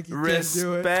therefore, Mickey can't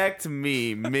do it. Respect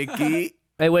me, Mickey.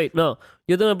 Hey, wait, no.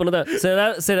 Yo tengo una pregunta.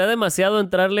 ¿Será demasiado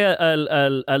entrarle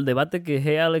al debate que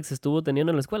Hey Alex estuvo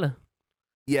teniendo en la escuela?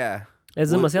 Yeah.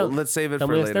 Es demasiado. Let's save it Está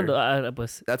for muy later. extendo.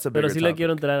 Pues. That's a Pero bigger sí le topic.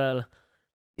 quiero entrar a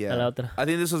Yeah. la otra. I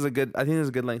think this is a good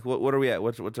length. What are we at?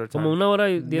 What's our time? Como 1 hora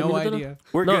y 10 No minutos. idea.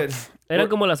 We're No, good. Eran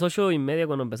como las 8:30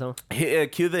 cuando empezamos.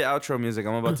 Cue the outro music.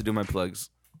 I'm about to do my plugs.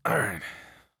 All right.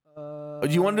 Do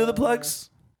you want to do the plugs,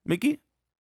 Mickey?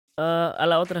 A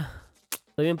la otra.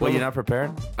 Estoy bien. Well, you're not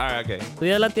prepared? All right, okay. Tú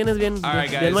ya la tienes bien, All right,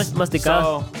 bien guys. masticada.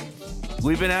 So,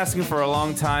 we've been asking for a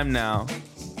long time now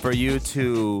for you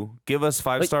to give us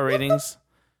 5-star ratings.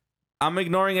 I'm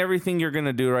ignoring everything you're going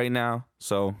to do right now,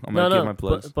 so I'm going to give my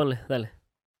plugs. Ponle, dale.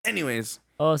 Anyways,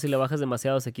 Oh, si le bajas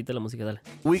demasiado se quita la música, dale.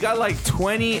 we got like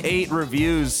 28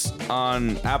 reviews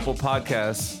on Apple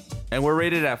Podcasts, and we're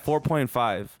rated at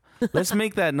 4.5. Let's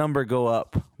make that number go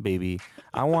up, baby.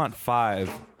 I want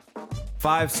 5.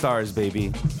 5 stars,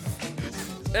 baby.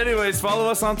 Anyways, follow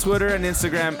us on Twitter and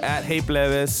Instagram at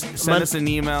HeyPlebes. Send us an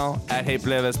email at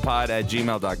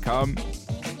heyplebespod@gmail.com.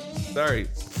 Sorry.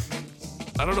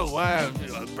 I don't know why I'm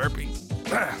burping.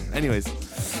 Anyways,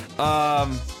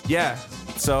 yeah.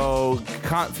 So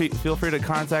feel free to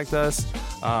contact us.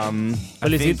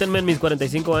 Felicítenme en mis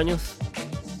 45 años.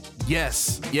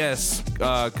 Yes.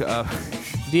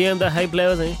 DM the Hey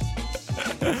Plebes ahí.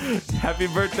 Happy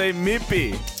birthday,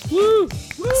 Mippy. Woo!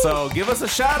 So give us a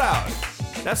shout out.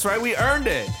 That's right, we earned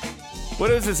it.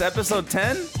 What is this, episode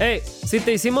 10? Hey, si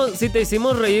te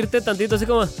hicimos reírte tantito así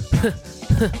como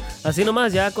así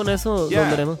nomás, ya con eso nos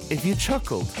veremos. If you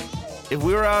chuckled, if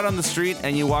we were out on the street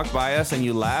and you walked by us and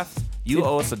you laughed, you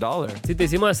owe us $1. Si te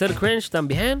hicimos hacer cringe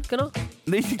también, ¿qué no?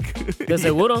 De De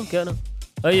seguro, ¿qué no?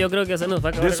 Oye, yo creo que se nos va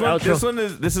a acabar el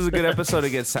outro. This is a good episode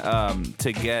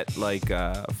to get like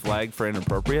flagged for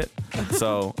inappropriate.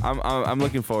 So I'm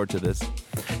looking forward to this.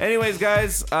 Anyways,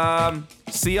 guys,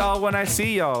 see y'all when I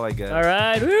see y'all, I guess. All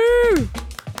right. Woo!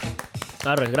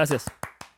 Arre, gracias.